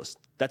ridiculous.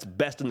 That's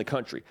best in the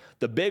country.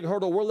 The big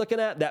hurdle we're looking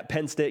at, that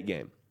Penn State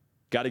game.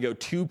 Got to go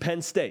to Penn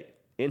State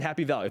in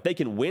Happy Valley. If they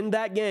can win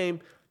that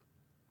game,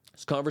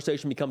 this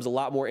conversation becomes a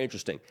lot more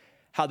interesting.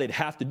 How they'd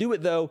have to do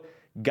it, though,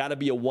 got to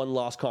be a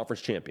one-loss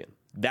conference champion.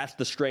 That's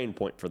the strain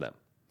point for them.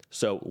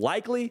 So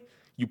likely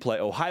you play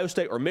Ohio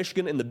State or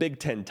Michigan in the Big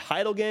Ten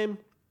title game.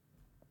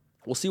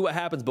 We'll see what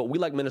happens, but we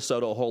like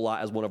Minnesota a whole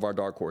lot as one of our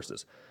dark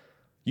horses.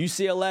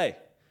 UCLA.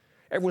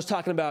 Everyone's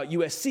talking about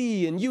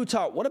USC and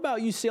Utah. What about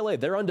UCLA?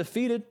 They're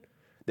undefeated.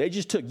 They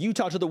just took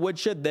Utah to the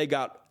woodshed. They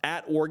got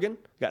at Oregon,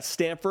 got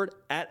Stanford,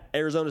 at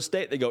Arizona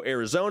State. They go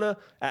Arizona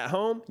at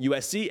home,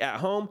 USC at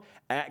home,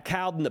 at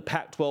Cal in the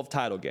Pac-12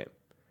 title game.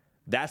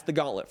 That's the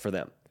gauntlet for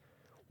them.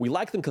 We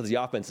like them because the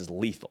offense is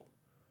lethal.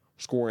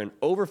 Scoring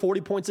over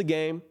 40 points a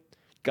game.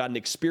 Got an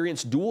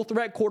experienced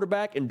dual-threat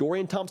quarterback in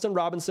Dorian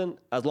Thompson-Robinson.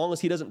 As long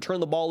as he doesn't turn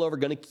the ball over,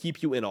 going to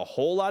keep you in a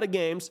whole lot of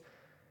games.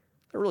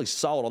 They're really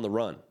solid on the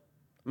run.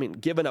 I mean,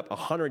 giving up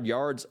 100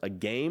 yards a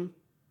game,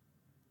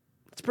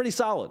 it's pretty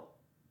solid.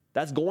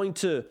 That's going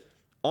to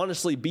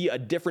honestly be a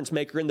difference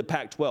maker in the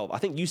Pac-12. I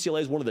think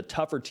UCLA is one of the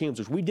tougher teams,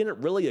 which we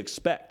didn't really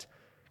expect.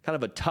 Kind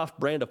of a tough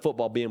brand of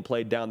football being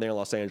played down there in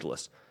Los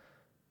Angeles.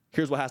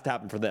 Here's what has to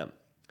happen for them.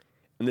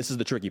 And this is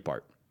the tricky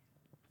part.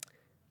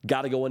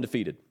 Got to go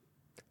undefeated.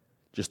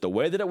 Just the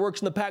way that it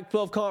works in the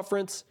Pac-12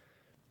 conference,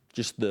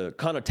 just the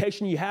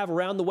connotation you have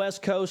around the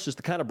West Coast, just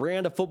the kind of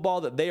brand of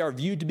football that they are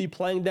viewed to be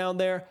playing down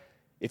there.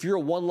 If you're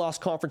a one-loss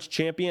conference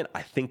champion,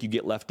 I think you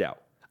get left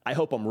out. I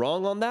hope I'm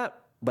wrong on that,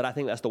 but I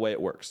think that's the way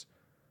it works.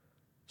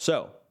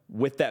 So,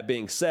 with that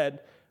being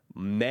said,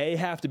 may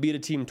have to beat a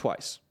team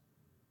twice.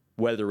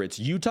 Whether it's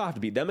Utah, have to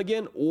beat them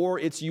again, or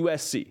it's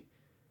USC.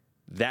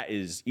 That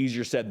is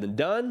easier said than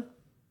done,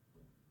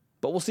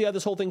 but we'll see how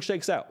this whole thing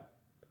shakes out.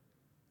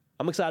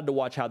 I'm excited to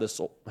watch how this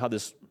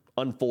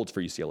unfolds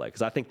for UCLA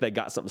because I think they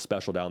got something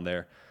special down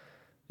there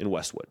in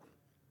Westwood.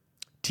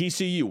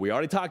 TCU, we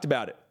already talked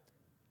about it.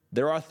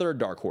 They're our third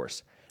dark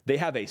horse. They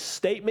have a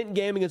statement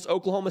game against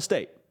Oklahoma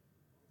State.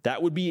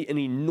 That would be an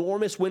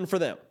enormous win for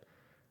them.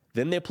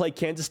 Then they play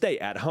Kansas State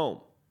at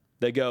home.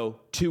 They go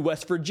to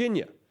West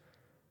Virginia.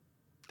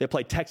 They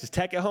play Texas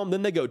Tech at home.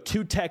 Then they go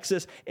to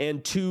Texas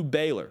and to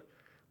Baylor.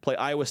 Play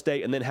Iowa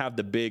State and then have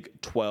the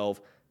Big 12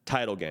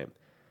 title game.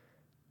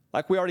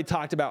 Like we already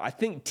talked about, I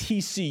think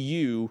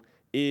TCU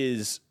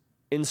is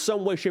in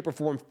some way, shape, or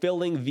form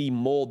filling the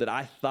mold that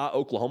I thought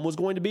Oklahoma was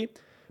going to be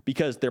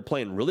because they're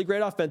playing really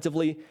great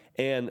offensively.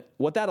 And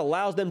what that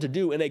allows them to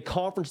do in a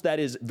conference that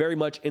is very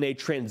much in a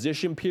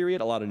transition period,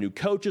 a lot of new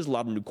coaches, a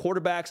lot of new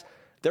quarterbacks,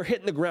 they're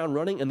hitting the ground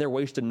running and they're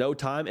wasting no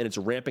time and it's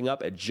ramping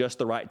up at just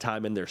the right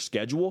time in their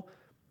schedule.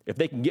 If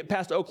they can get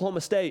past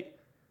Oklahoma State,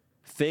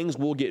 things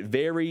will get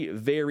very,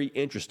 very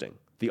interesting.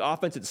 The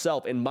offense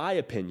itself, in my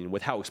opinion,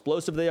 with how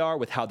explosive they are,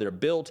 with how they're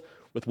built,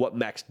 with what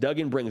Max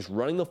Duggan brings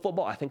running the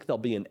football, I think they'll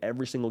be in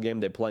every single game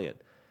they play in.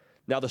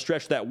 Now, the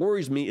stretch that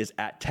worries me is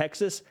at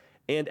Texas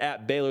and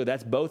at Baylor.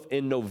 That's both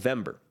in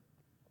November.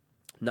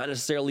 Not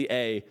necessarily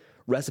a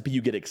recipe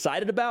you get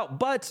excited about,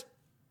 but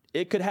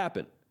it could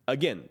happen.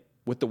 Again,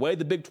 with the way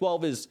the Big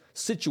 12 is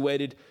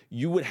situated,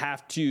 you would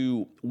have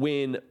to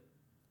win,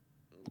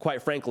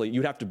 quite frankly,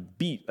 you'd have to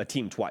beat a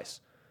team twice.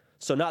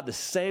 So not the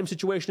same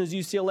situation as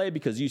UCLA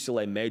because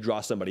UCLA may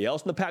draw somebody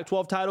else in the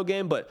Pac-12 title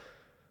game, but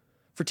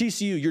for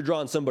TCU, you're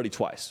drawing somebody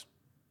twice.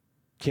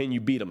 Can you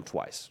beat them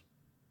twice?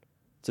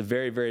 It's a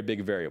very, very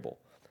big variable.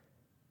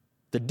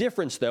 The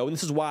difference, though, and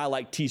this is why I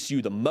like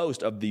TCU the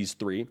most of these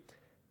three,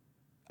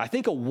 I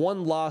think a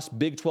one-loss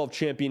Big 12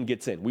 champion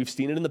gets in. We've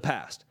seen it in the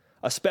past,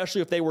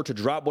 especially if they were to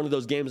drop one of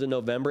those games in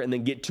November and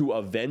then get to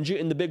avenge it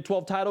in the Big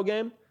 12 title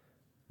game.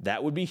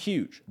 That would be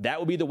huge. That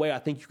would be the way I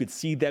think you could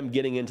see them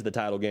getting into the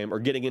title game or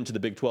getting into the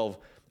Big 12,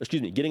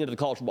 getting into the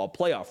college football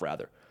playoff,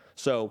 rather.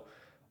 So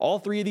all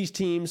three of these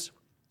teams,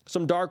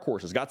 some dark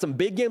horses, got some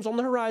big games on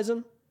the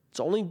horizon. It's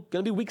only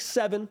going to be week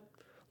 7.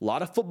 A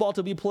lot of football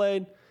to be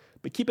played,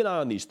 but keep an eye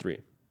on these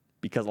three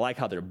because I like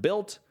how they're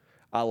built.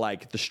 I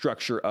like the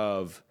structure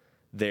of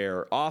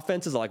their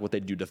offenses. I like what they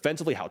do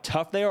defensively, how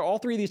tough they are. All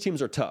three of these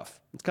teams are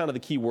tough. It's kind of the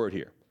key word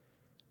here.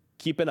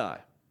 Keep an eye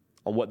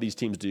on what these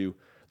teams do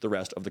the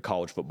rest of the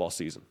college football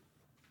season.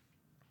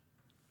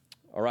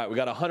 All right, we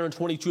got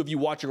 122 of you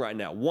watching right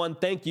now. 1,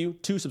 thank you.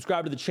 2,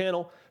 subscribe to the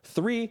channel.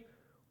 3,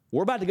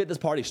 we're about to get this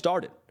party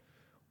started.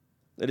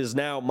 It is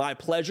now my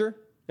pleasure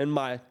and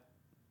my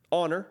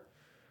honor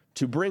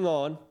to bring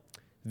on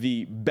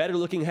the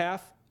better-looking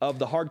half of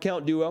the Hard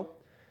Count duo,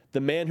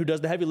 the man who does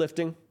the heavy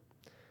lifting,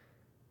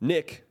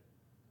 Nick,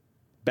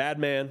 bad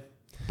man,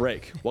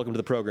 Break. Welcome to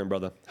the program,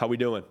 brother. How we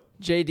doing?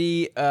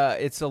 JD,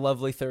 it's a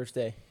lovely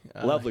Thursday.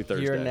 Lovely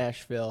Thursday. Here in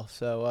Nashville.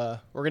 So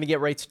we're going to get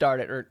right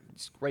started, or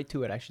right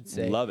to it, I should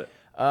say. Love it.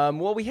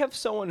 Well, we have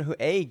someone who,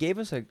 gave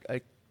us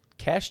a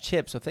cash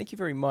tip, so thank you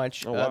very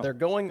much. Oh, wow. They're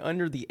going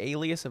under the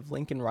alias of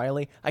Lincoln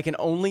Riley. I can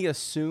only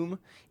assume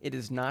it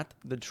is not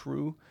the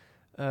true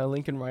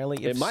Lincoln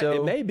Riley. It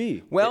may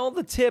be. Well,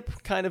 the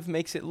tip kind of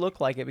makes it look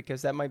like it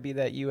because that might be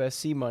that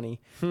USC money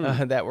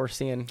that we're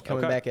seeing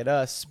coming back at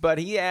us. But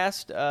he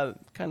asked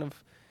kind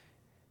of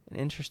an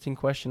interesting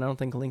question. I don't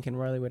think Lincoln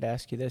Riley would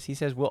ask you this. He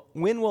says,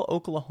 when will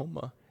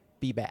Oklahoma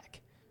be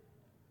back?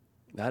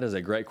 That is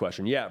a great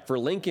question. Yeah, for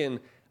Lincoln,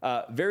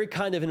 very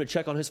kind of him to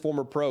check on his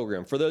former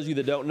program. For those of you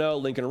that don't know,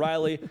 Lincoln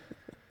Riley,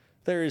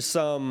 there is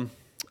some,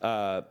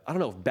 I don't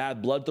know if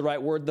bad blood's the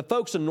right word. The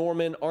folks in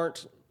Norman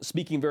aren't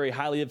speaking very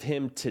highly of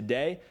him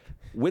today.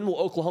 When will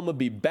Oklahoma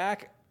be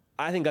back?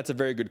 I think that's a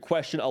very good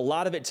question. A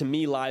lot of it to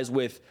me lies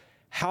with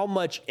how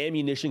much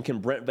ammunition can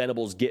Brent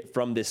Venables get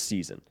from this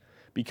season?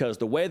 because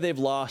the way they've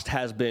lost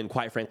has been,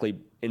 quite frankly,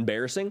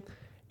 embarrassing.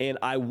 And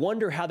I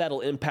wonder how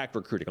that'll impact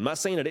recruiting. I'm not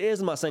saying it is.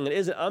 I'm not saying it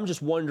isn't. I'm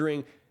just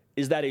wondering,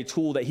 is that a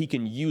tool that he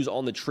can use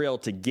on the trail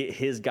to get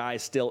his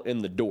guys still in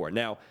the door?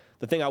 Now,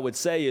 the thing I would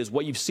say is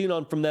what you've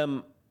seen from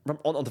them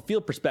on the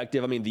field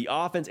perspective, I mean, the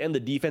offense and the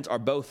defense are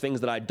both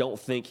things that I don't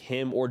think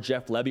him or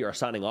Jeff Lebby are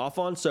signing off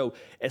on. So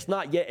it's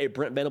not yet a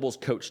Brent Venables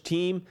coach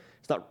team.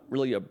 It's not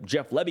really a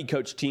Jeff Lebby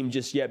coach team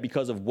just yet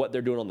because of what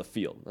they're doing on the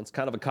field. That's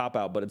kind of a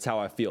cop-out, but it's how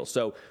I feel.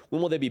 So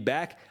when will they be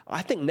back?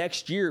 I think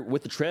next year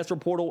with the transfer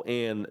portal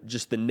and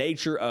just the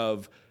nature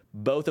of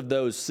both of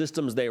those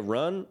systems they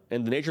run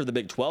and the nature of the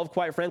Big 12,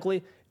 quite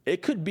frankly,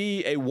 it could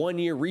be a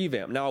one-year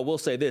revamp. Now, I will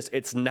say this,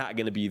 it's not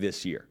going to be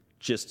this year.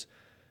 Just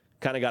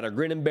kind of got to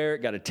grin and bear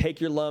it, got to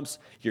take your lumps.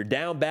 You're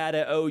down bad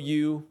at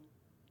OU.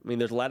 I mean,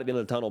 there's a light at the end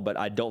of the tunnel, but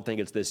I don't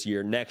think it's this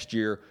year. Next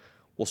year,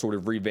 we'll sort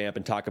of revamp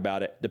and talk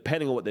about it,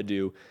 depending on what they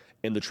do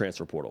in the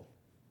transfer portal.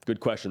 Good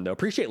question, though.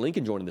 Appreciate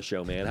Lincoln joining the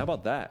show, man. How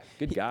about that?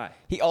 Good guy.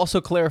 He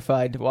also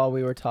clarified while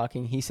we were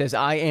talking. He says,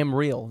 I am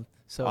real.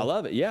 So I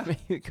love it, yeah.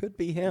 It could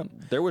be him.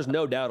 There was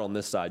no doubt on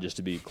this side, just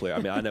to be clear. I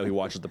mean, I know he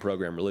watches the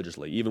program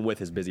religiously, even with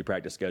his busy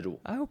practice schedule.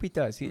 I hope he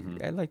does.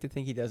 I'd like to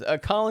think he does.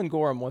 Colin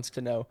Gorham wants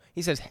to know.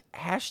 He says,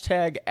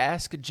 hashtag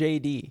Ask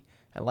JD.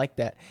 I like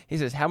that. He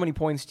says, how many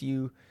points do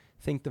you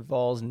think the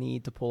Vols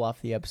need to pull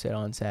off the upset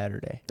on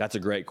Saturday? That's a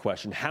great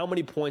question. How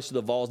many points do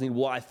the Vols need?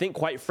 Well, I think,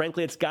 quite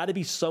frankly, it's got to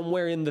be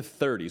somewhere in the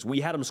 30s. We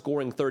had them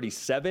scoring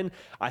 37.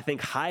 I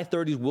think high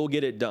 30s will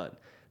get it done.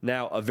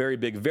 Now, a very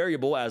big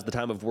variable as the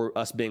time of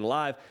us being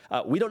live,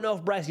 we don't know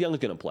if Bryce Young is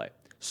going to play.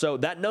 So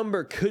that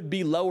number could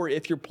be lower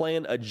if you're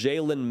playing a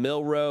Jalen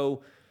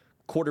Milroe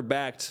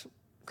quarterbacked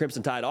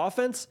Crimson Tide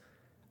offense.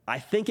 I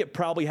think it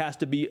probably has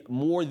to be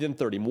more than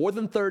 30. More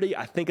than 30,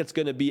 I think it's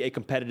going to be a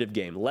competitive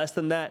game. Less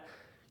than that,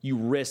 you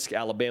risk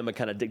Alabama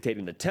kind of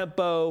dictating the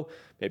tempo.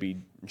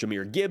 Maybe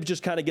Jahmyr Gibbs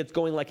just kind of gets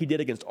going like he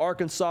did against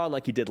Arkansas and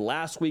like he did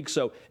last week.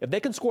 So if they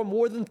can score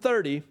more than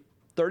 30,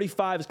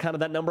 35 is kind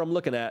of that number I'm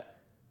looking at.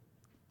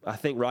 I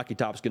think Rocky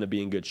Top's going to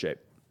be in good shape.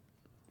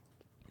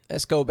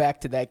 Let's go back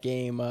to that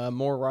game.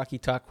 More Rocky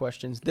Top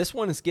questions. This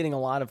one is getting a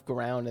lot of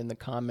ground in the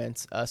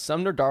comments.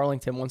 Sumner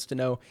Darlington wants to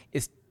know,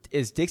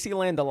 is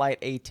Dixieland Delight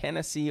a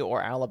Tennessee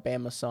or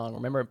Alabama song?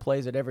 Remember, it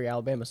plays at every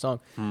Alabama song,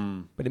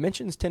 but it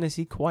mentions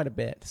Tennessee quite a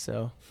bit,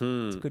 so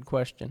it's a good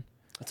question.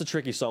 That's a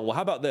tricky song. Well,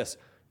 how about this?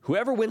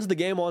 Whoever wins the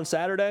game on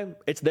Saturday,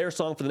 it's their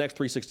song for the next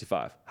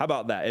 365. How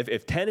about that?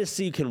 If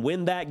Tennessee can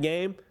win that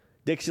game,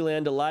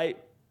 Dixieland Delight,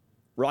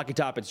 Rocky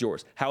Top, it's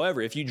yours.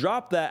 However, if you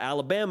drop that,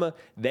 Alabama,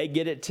 they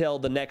get it till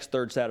the next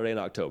third Saturday in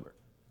October.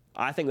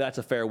 I think that's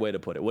a fair way to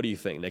put it. What do you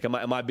think, Nick?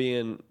 Am I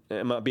being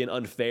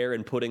unfair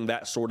in putting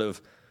that sort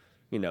of,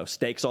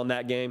 stakes on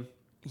that game?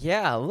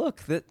 Yeah,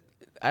 look,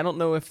 I don't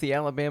know if the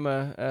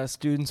Alabama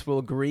students will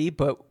agree,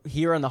 but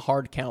here on the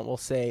hard count, we'll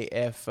say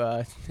if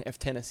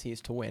Tennessee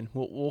is to win,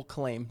 we'll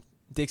claim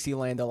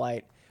Dixieland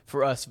Delight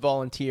for us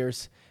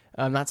volunteers.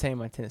 I'm not saying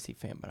I'm a Tennessee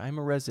fan, but I'm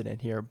a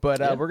resident here. But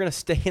we're going to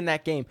stay in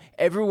that game.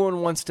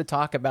 Everyone wants to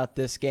talk about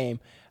this game.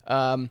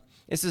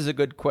 This is a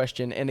good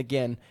question. And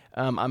again,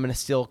 I'm going to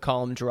still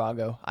call him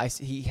Drago.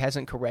 He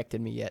hasn't corrected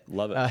me yet.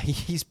 Love it.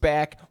 He's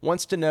back,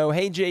 wants to know,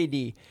 hey,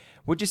 JD,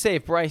 would you say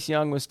if Bryce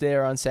Young was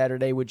there on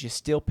Saturday, would you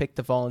still pick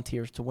the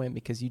Volunteers to win?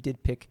 Because you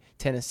did pick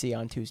Tennessee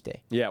on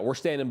Tuesday. Yeah, we're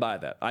standing by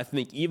that. I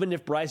think even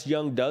if Bryce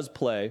Young does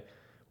play,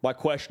 my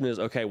question is,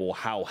 okay, well,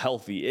 how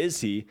healthy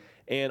is he?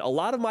 And a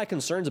lot of my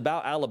concerns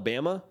about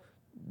Alabama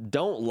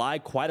don't lie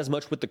quite as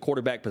much with the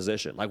quarterback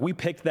position. Like, we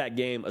picked that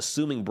game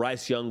assuming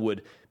Bryce Young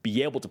would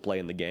be able to play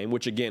in the game,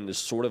 which, again, is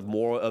sort of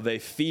more of a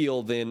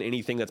feel than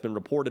anything that's been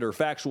reported or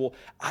factual.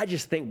 I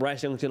just think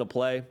Bryce Young's going to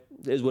play,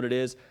 is what it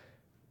is.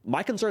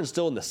 My concern is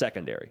still in the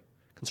secondary.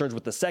 Concerns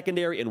with the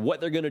secondary and what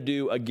they're going to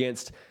do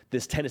against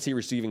this Tennessee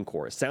receiving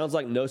corps. It sounds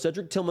like no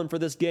Cedric Tillman for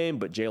this game,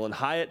 but Jalen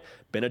Hyatt,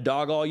 been a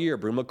dog all year.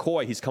 Brew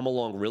McCoy, he's come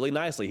along really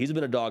nicely. He's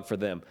been a dog for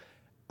them.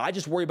 I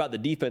just worry about the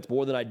defense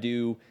more than I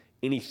do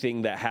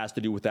anything that has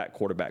to do with that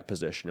quarterback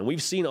position. And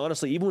we've seen,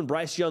 honestly, even when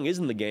Bryce Young is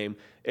in the game,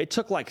 it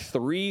took like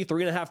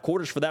 3.5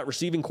 quarters for that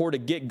receiving corps to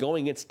get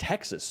going against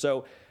Texas.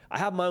 So I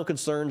have my own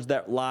concerns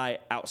that lie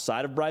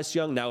outside of Bryce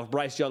Young. Now, if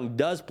Bryce Young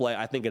does play,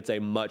 I think it's a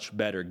much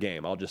better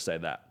game. I'll just say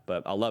that.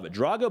 But I love it.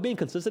 Drago being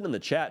consistent in the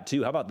chat,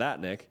 too. How about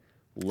that, Nick?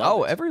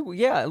 Love it.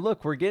 Yeah,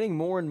 look, we're getting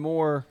more and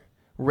more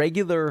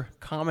regular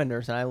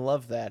commenters, and I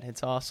love that.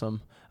 It's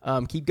awesome.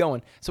 Keep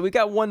going. So we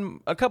got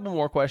a couple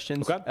more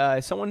questions.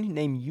 Okay. Someone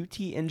named UT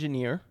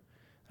Engineer.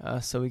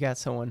 So we got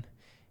someone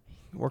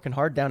working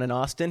hard down in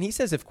Austin. He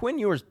says if Quinn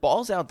Ewers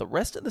balls out the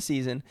rest of the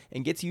season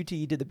and gets UT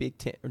to the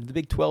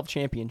Big 12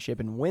 championship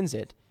and wins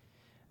it,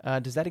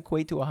 does that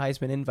equate to a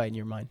Heisman invite in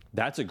your mind?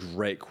 That's a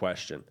great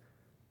question.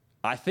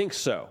 I think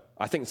so.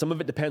 I think some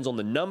of it depends on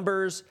the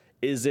numbers.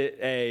 Is it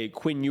a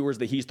Quinn Ewers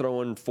that he's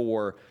throwing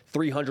for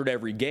 300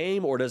 every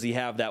game, or does he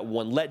have that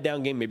one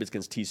letdown game? Maybe it's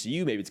against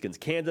TCU, maybe it's against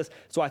Kansas.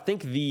 So I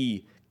think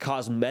the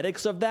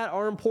cosmetics of that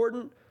are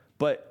important,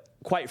 but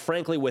quite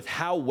frankly, with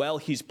how well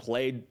he's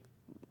played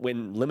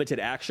when limited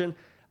action,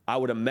 I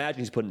would imagine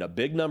he's putting up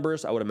big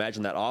numbers. I would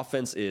imagine that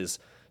offense is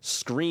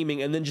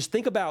screaming. And then just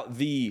think about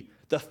the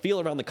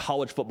feel around the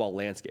college football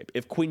landscape.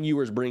 If Quinn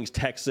Ewers brings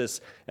Texas,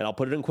 and I'll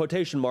put it in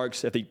quotation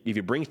marks, if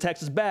he brings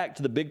Texas back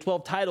to the Big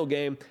 12 title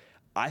game,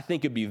 I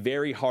think it'd be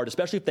very hard,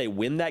 especially if they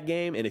win that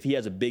game, and if he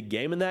has a big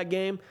game in that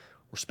game,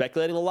 we're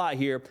speculating a lot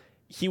here,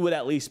 he would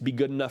at least be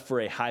good enough for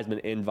a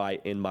Heisman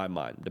invite in my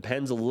mind.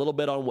 Depends a little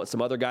bit on what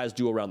some other guys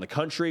do around the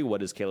country.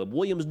 What is Caleb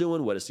Williams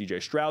doing? What is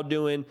CJ Stroud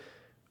doing?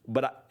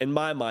 But in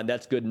my mind,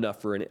 that's good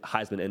enough for a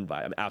Heisman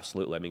invite. I mean,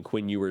 absolutely. I mean,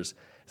 Quinn Ewers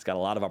has got a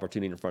lot of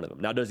opportunity in front of him.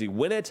 Now, does he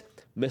win it?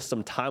 Missed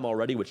some time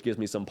already, which gives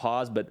me some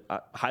pause. But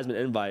Heisman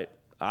invite,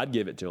 I'd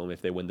give it to him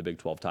if they win the Big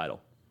 12 title.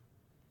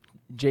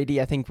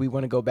 JD, I think we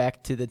want to go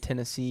back to the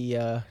Tennessee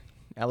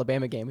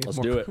Alabama game.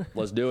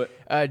 Let's do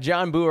it.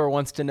 John Boer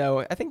wants to know,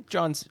 I think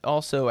John's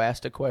also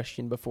asked a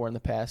question before in the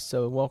past,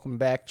 so welcome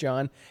back,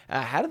 John.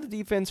 How did the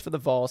defense for the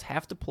Vols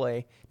have to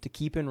play to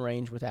keep in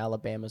range with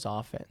Alabama's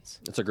offense?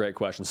 That's a great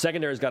question.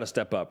 Secondary's got to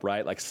step up,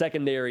 right? Like,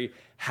 secondary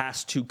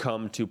has to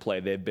come to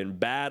play. They've been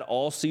bad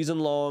all season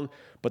long,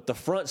 but the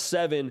front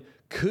seven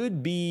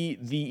could be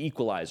the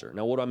equalizer.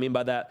 Now, what do I mean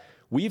by that?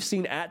 We've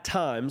seen at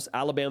times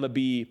Alabama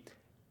be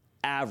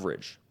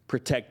average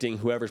protecting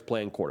whoever's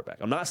playing quarterback.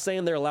 I'm not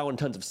saying they're allowing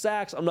tons of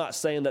sacks. I'm not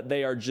saying that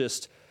they are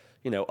just,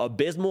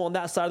 abysmal on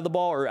that side of the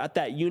ball or at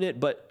that unit,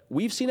 but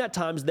we've seen at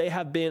times they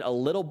have been a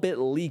little bit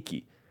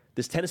leaky.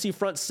 This Tennessee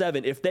front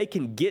seven, if they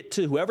can get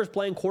to whoever's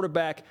playing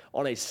quarterback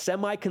on a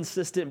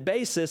semi-consistent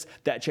basis,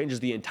 that changes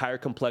the entire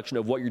complexion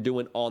of what you're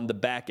doing on the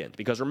back end.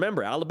 Because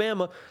remember,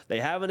 Alabama, they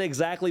haven't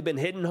exactly been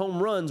hitting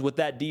home runs with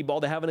that D ball.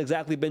 They haven't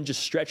exactly been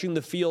just stretching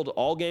the field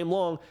all game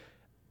long.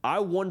 I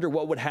wonder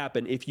what would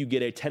happen if you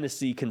get a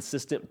Tennessee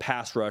consistent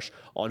pass rush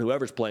on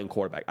whoever's playing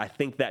quarterback. I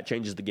think that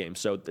changes the game.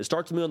 So it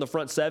starts with me on the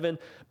front seven,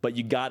 but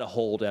you got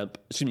to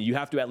you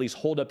have to at least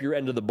hold up your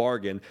end of the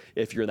bargain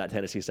if you're in that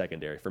Tennessee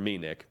secondary. For me,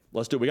 Nick,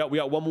 let's do it. We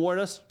got one more in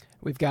us?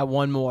 We've got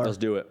one more. Let's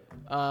do it.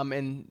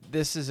 And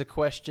this is a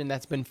question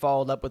that's been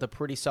followed up with a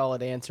pretty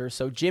solid answer.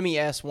 So Jimmy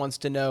S. wants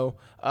to know,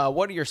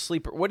 what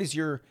is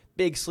your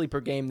big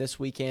sleeper game this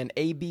weekend?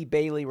 A.B.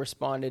 Bailey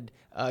responded,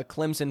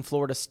 Clemson,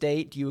 Florida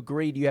State. Do you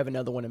agree? Do you have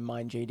another one in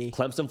mind, JD?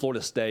 Clemson,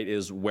 Florida State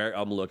is where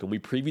I'm looking. We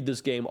previewed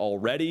this game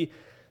already.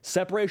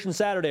 Separation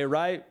Saturday,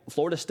 right?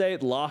 Florida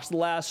State lost the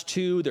last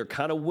two. They're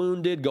kind of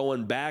wounded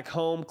going back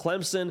home.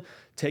 Clemson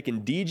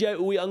taking DJ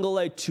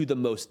Uiagalelei to the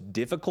most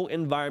difficult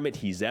environment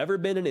he's ever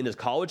been in his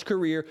college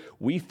career.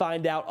 We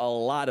find out a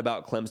lot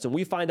about Clemson.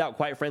 We find out,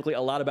 quite frankly,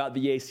 a lot about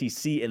the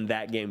ACC in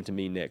that game to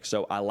me, Nick.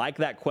 So I like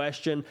that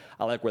question.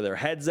 I like where their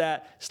head's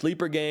at.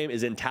 Sleeper game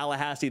is in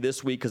Tallahassee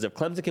this week, because if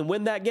Clemson can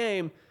win that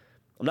game,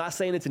 I'm not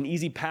saying it's an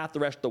easy path the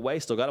rest of the way.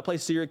 Still got to play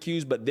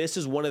Syracuse, but this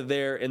is one of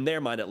in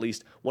their mind at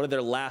least, one of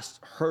their last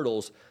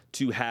hurdles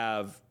to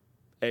have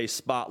a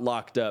spot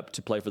locked up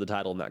to play for the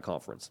title in that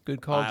conference.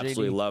 Good call, I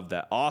absolutely love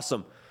that.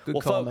 Awesome.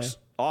 Good call, folks, man.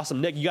 Awesome.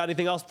 Nick, you got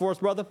anything else for us,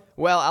 brother?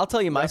 Well, I'll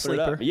tell you my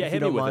sleeper. Yeah,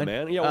 hit me with it,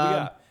 man. Yeah, what we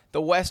got?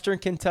 The Western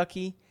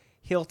Kentucky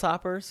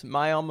Hilltoppers,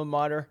 my alma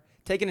mater,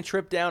 taking a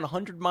trip down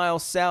 100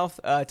 miles south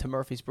to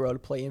Murfreesboro to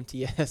play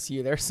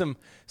MTSU. There's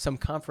some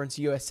Conference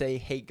USA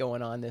hate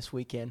going on this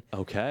weekend.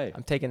 Okay.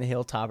 I'm taking the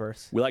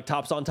Hilltoppers. We like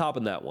tops on top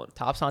in that one.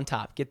 Tops on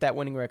top. Get that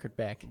winning record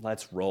back.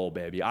 Let's roll,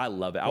 baby. I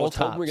love it. I was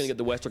hoping we were going to get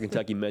the Western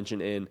Kentucky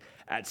mention in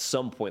at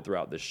some point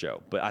throughout this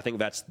show, but I think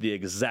that's the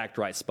exact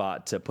right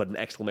spot to put an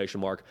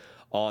exclamation mark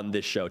on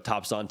this show.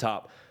 Tops on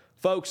top.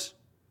 Folks,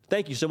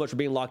 thank you so much for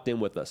being locked in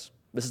with us.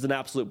 This is an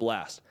absolute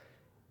blast.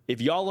 If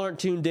y'all aren't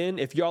tuned in,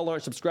 if y'all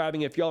aren't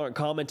subscribing, if y'all aren't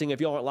commenting,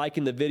 if y'all aren't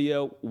liking the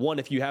video, one,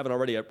 if you haven't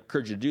already, I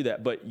encourage you to do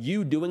that. But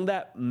you doing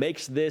that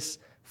makes this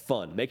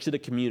fun, makes it a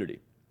community.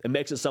 It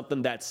makes it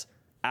something that's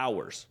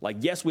ours. Like,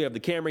 yes, we have the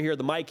camera here,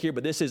 the mic here,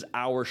 but this is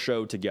our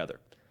show together.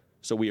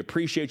 So we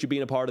appreciate you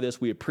being a part of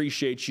this. We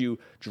appreciate you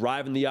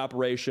driving the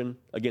operation.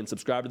 Again,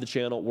 subscribe to the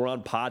channel. We're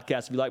on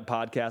podcasts. If you like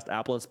podcasts,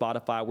 Apple and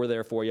Spotify, we're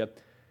there for you.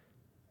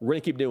 We're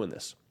going to keep doing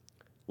this.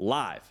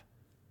 Live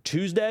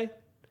Tuesday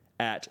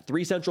at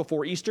 3 Central,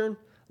 4 Eastern,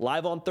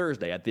 live on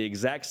Thursday at the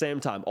exact same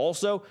time.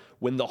 Also,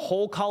 when the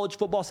whole college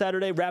football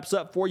Saturday wraps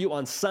up for you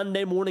on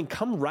Sunday morning,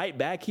 come right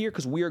back here,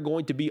 because we are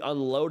going to be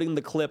unloading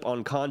the clip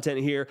on content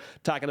here,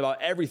 talking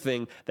about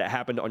everything that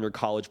happened on your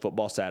college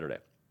football Saturday.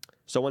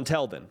 So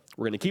until then,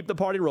 we're going to keep the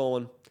party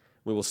rolling.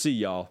 We will see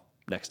y'all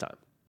next time.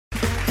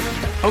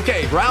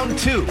 Okay, round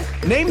two.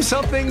 Name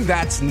something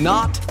that's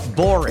not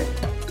boring.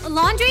 A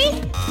laundry?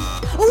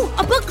 Ooh,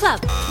 a book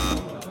club.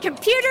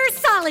 Computer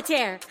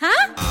solitaire,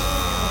 huh?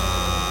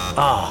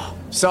 Ah,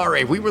 oh,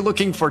 sorry, we were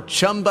looking for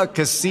Chumba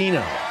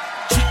Casino.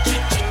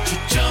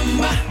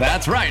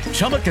 That's right,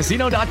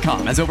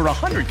 ChumbaCasino.com has over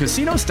 100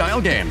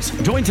 casino-style games.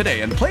 Join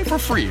today and play for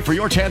free for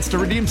your chance to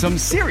redeem some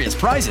serious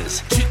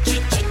prizes.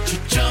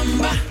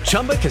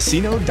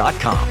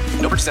 ChumbaCasino.com.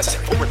 No purchase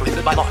necessary. Void where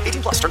prohibited by law.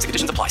 18+. Terms and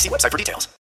conditions apply. See website for details.